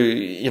torch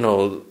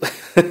to,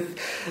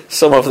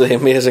 some of the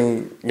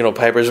amazing,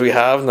 pipers we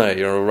have now.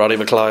 Roddy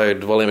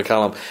McLeod, Willie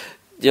McCallum,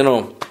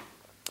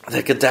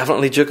 they could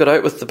definitely duke it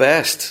out with the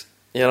best,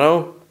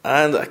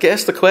 And I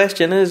guess the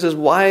question is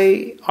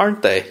why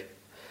aren't they?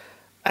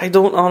 I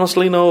don't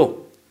honestly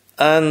know.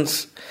 And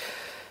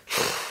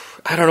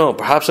I don't know,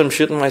 perhaps I'm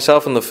shooting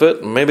myself in the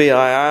foot. Maybe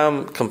I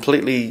am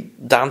completely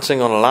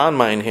dancing on a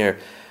landmine here.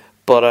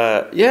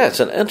 But it's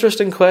an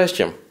interesting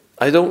question.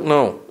 I don't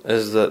know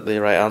is the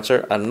right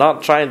answer. I'm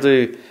not trying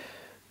to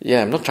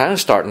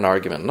start an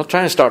argument. I'm not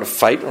trying to start a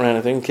fight or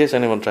anything, in case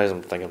anyone tries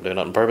to think I'm doing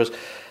that on purpose.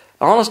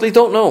 I honestly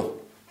don't know.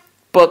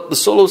 But the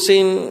solo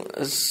scene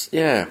is,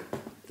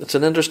 It's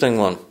an interesting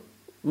one.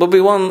 Will be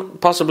one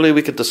possibly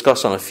we could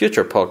discuss on a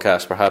future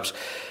podcast, perhaps.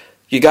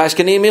 You guys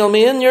can email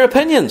me in your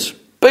opinions.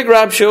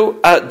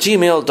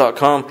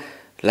 bigrabshow@gmail.com.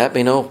 Let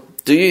me know.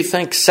 Do you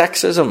think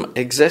sexism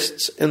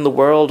exists in the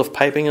world of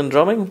piping and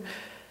drumming?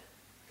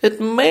 It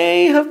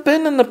may have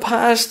been in the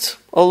past,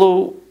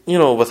 although,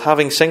 with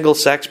having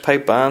single-sex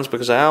pipe bands,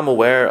 because I am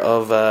aware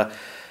of,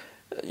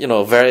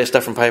 various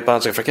different pipe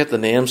bands. I forget the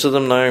names of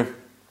them now.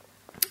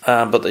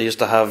 But they used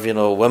to have,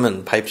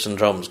 women, pipes and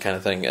drums kind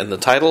of thing in the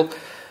title.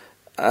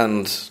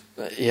 And,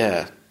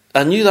 yeah,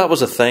 I knew that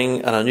was a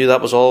thing, and I knew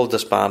that was all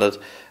disbanded.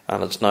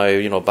 And it's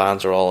now,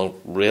 bands are all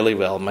really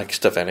well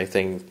mixed, if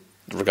anything,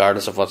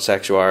 regardless of what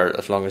sex you are.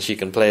 As long as you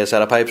can play a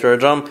set of pipes or a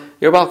drum,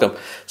 you're welcome.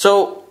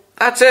 So,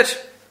 that's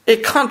it. A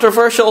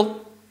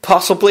controversial,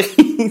 possibly,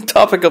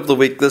 topic of the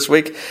week this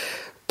week,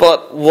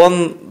 but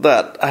one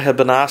that I had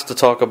been asked to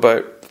talk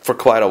about for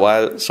quite a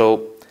while.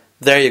 So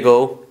there you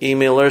go,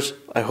 emailers.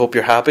 I hope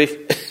you're happy.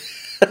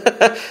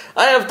 I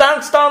have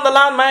danced on the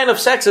landmine of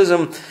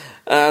sexism,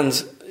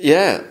 and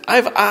yeah,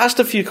 I've asked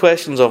a few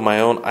questions of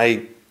my own.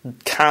 I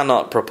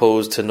cannot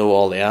propose to know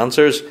all the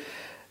answers.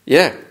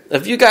 Yeah,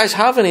 if you guys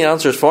have any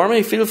answers for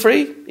me, feel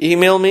free,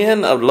 email me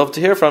in. I'd love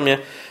to hear from you.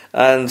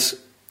 And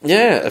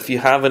yeah, if you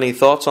have any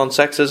thoughts on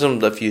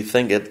sexism, if you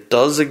think it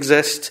does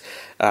exist,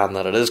 and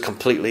that it is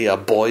completely a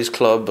boys'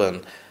 club,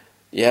 and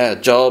yeah,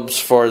 jobs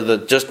for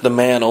just the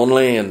men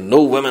only, and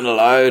no women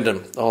allowed,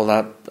 and all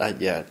that,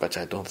 which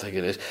I don't think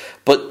it is.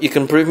 But you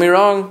can prove me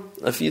wrong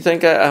if you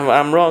think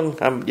I'm wrong.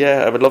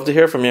 I would love to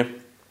hear from you.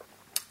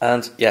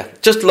 And yeah,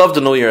 just love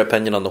to know your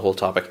opinion on the whole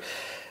topic.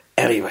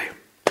 Anyway,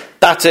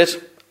 that's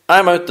it.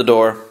 I'm out the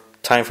door.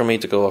 Time for me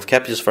to go. I've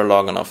kept you for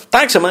long enough.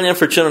 Thanks a million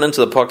for tuning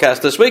into the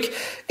podcast this week.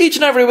 Each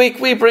and every week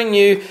we bring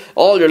you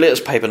all your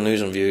latest piping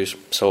news and views.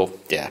 So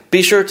yeah,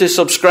 be sure to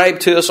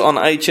subscribe to us on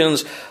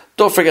iTunes.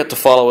 Don't forget to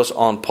follow us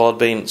on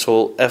Podbean.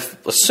 So as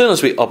soon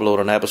as we upload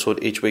an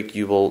episode each week,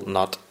 you will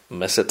not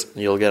miss it.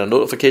 You'll get a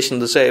notification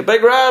to say,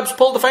 Big Rabs,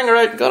 pull the finger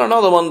out, got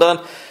another one done.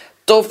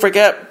 Don't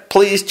forget,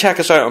 please check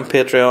us out on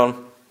Patreon.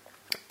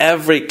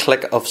 Every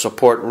click of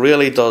support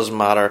really does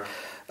matter.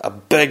 A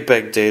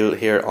big deal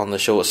here on the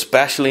show,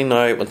 especially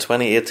now when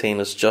 2018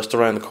 is just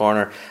around the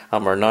corner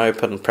and we're now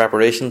putting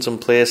preparations in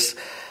place,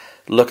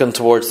 looking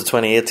towards the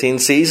 2018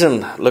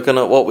 season, looking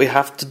at what we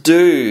have to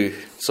do.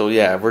 So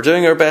yeah, we're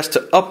doing our best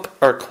to up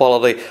our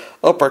quality,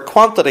 up our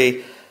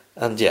quantity,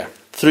 and yeah,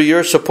 through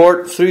your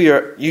support,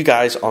 through you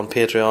guys on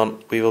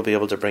Patreon, we will be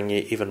able to bring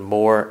you even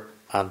more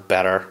and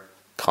better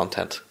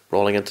content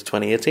rolling into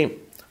 2018.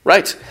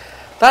 Right,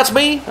 that's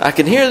me. I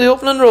can hear the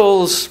opening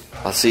rolls.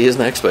 I'll see you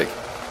next week.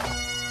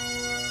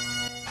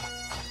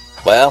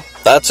 Well,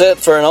 that's it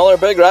for another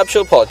Big Rab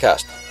Show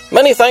podcast.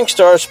 Many thanks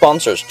to our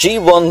sponsors,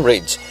 G1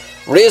 Reeds,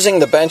 raising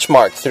the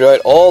benchmark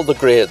throughout all the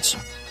grades.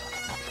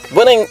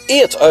 Winning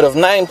 8 out of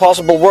 9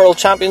 possible World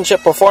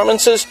Championship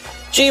performances,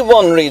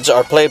 G1 Reeds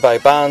are played by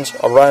bands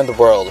around the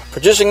world,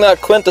 producing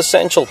that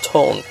quintessential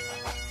tone.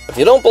 If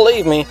you don't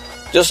believe me,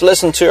 just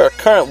listen to our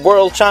current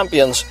World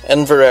Champions in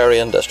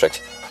Verarian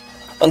District.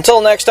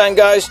 Until next time,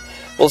 guys,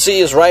 we'll see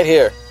you right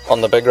here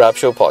on the Big Rab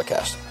Show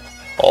podcast.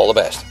 All the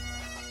best.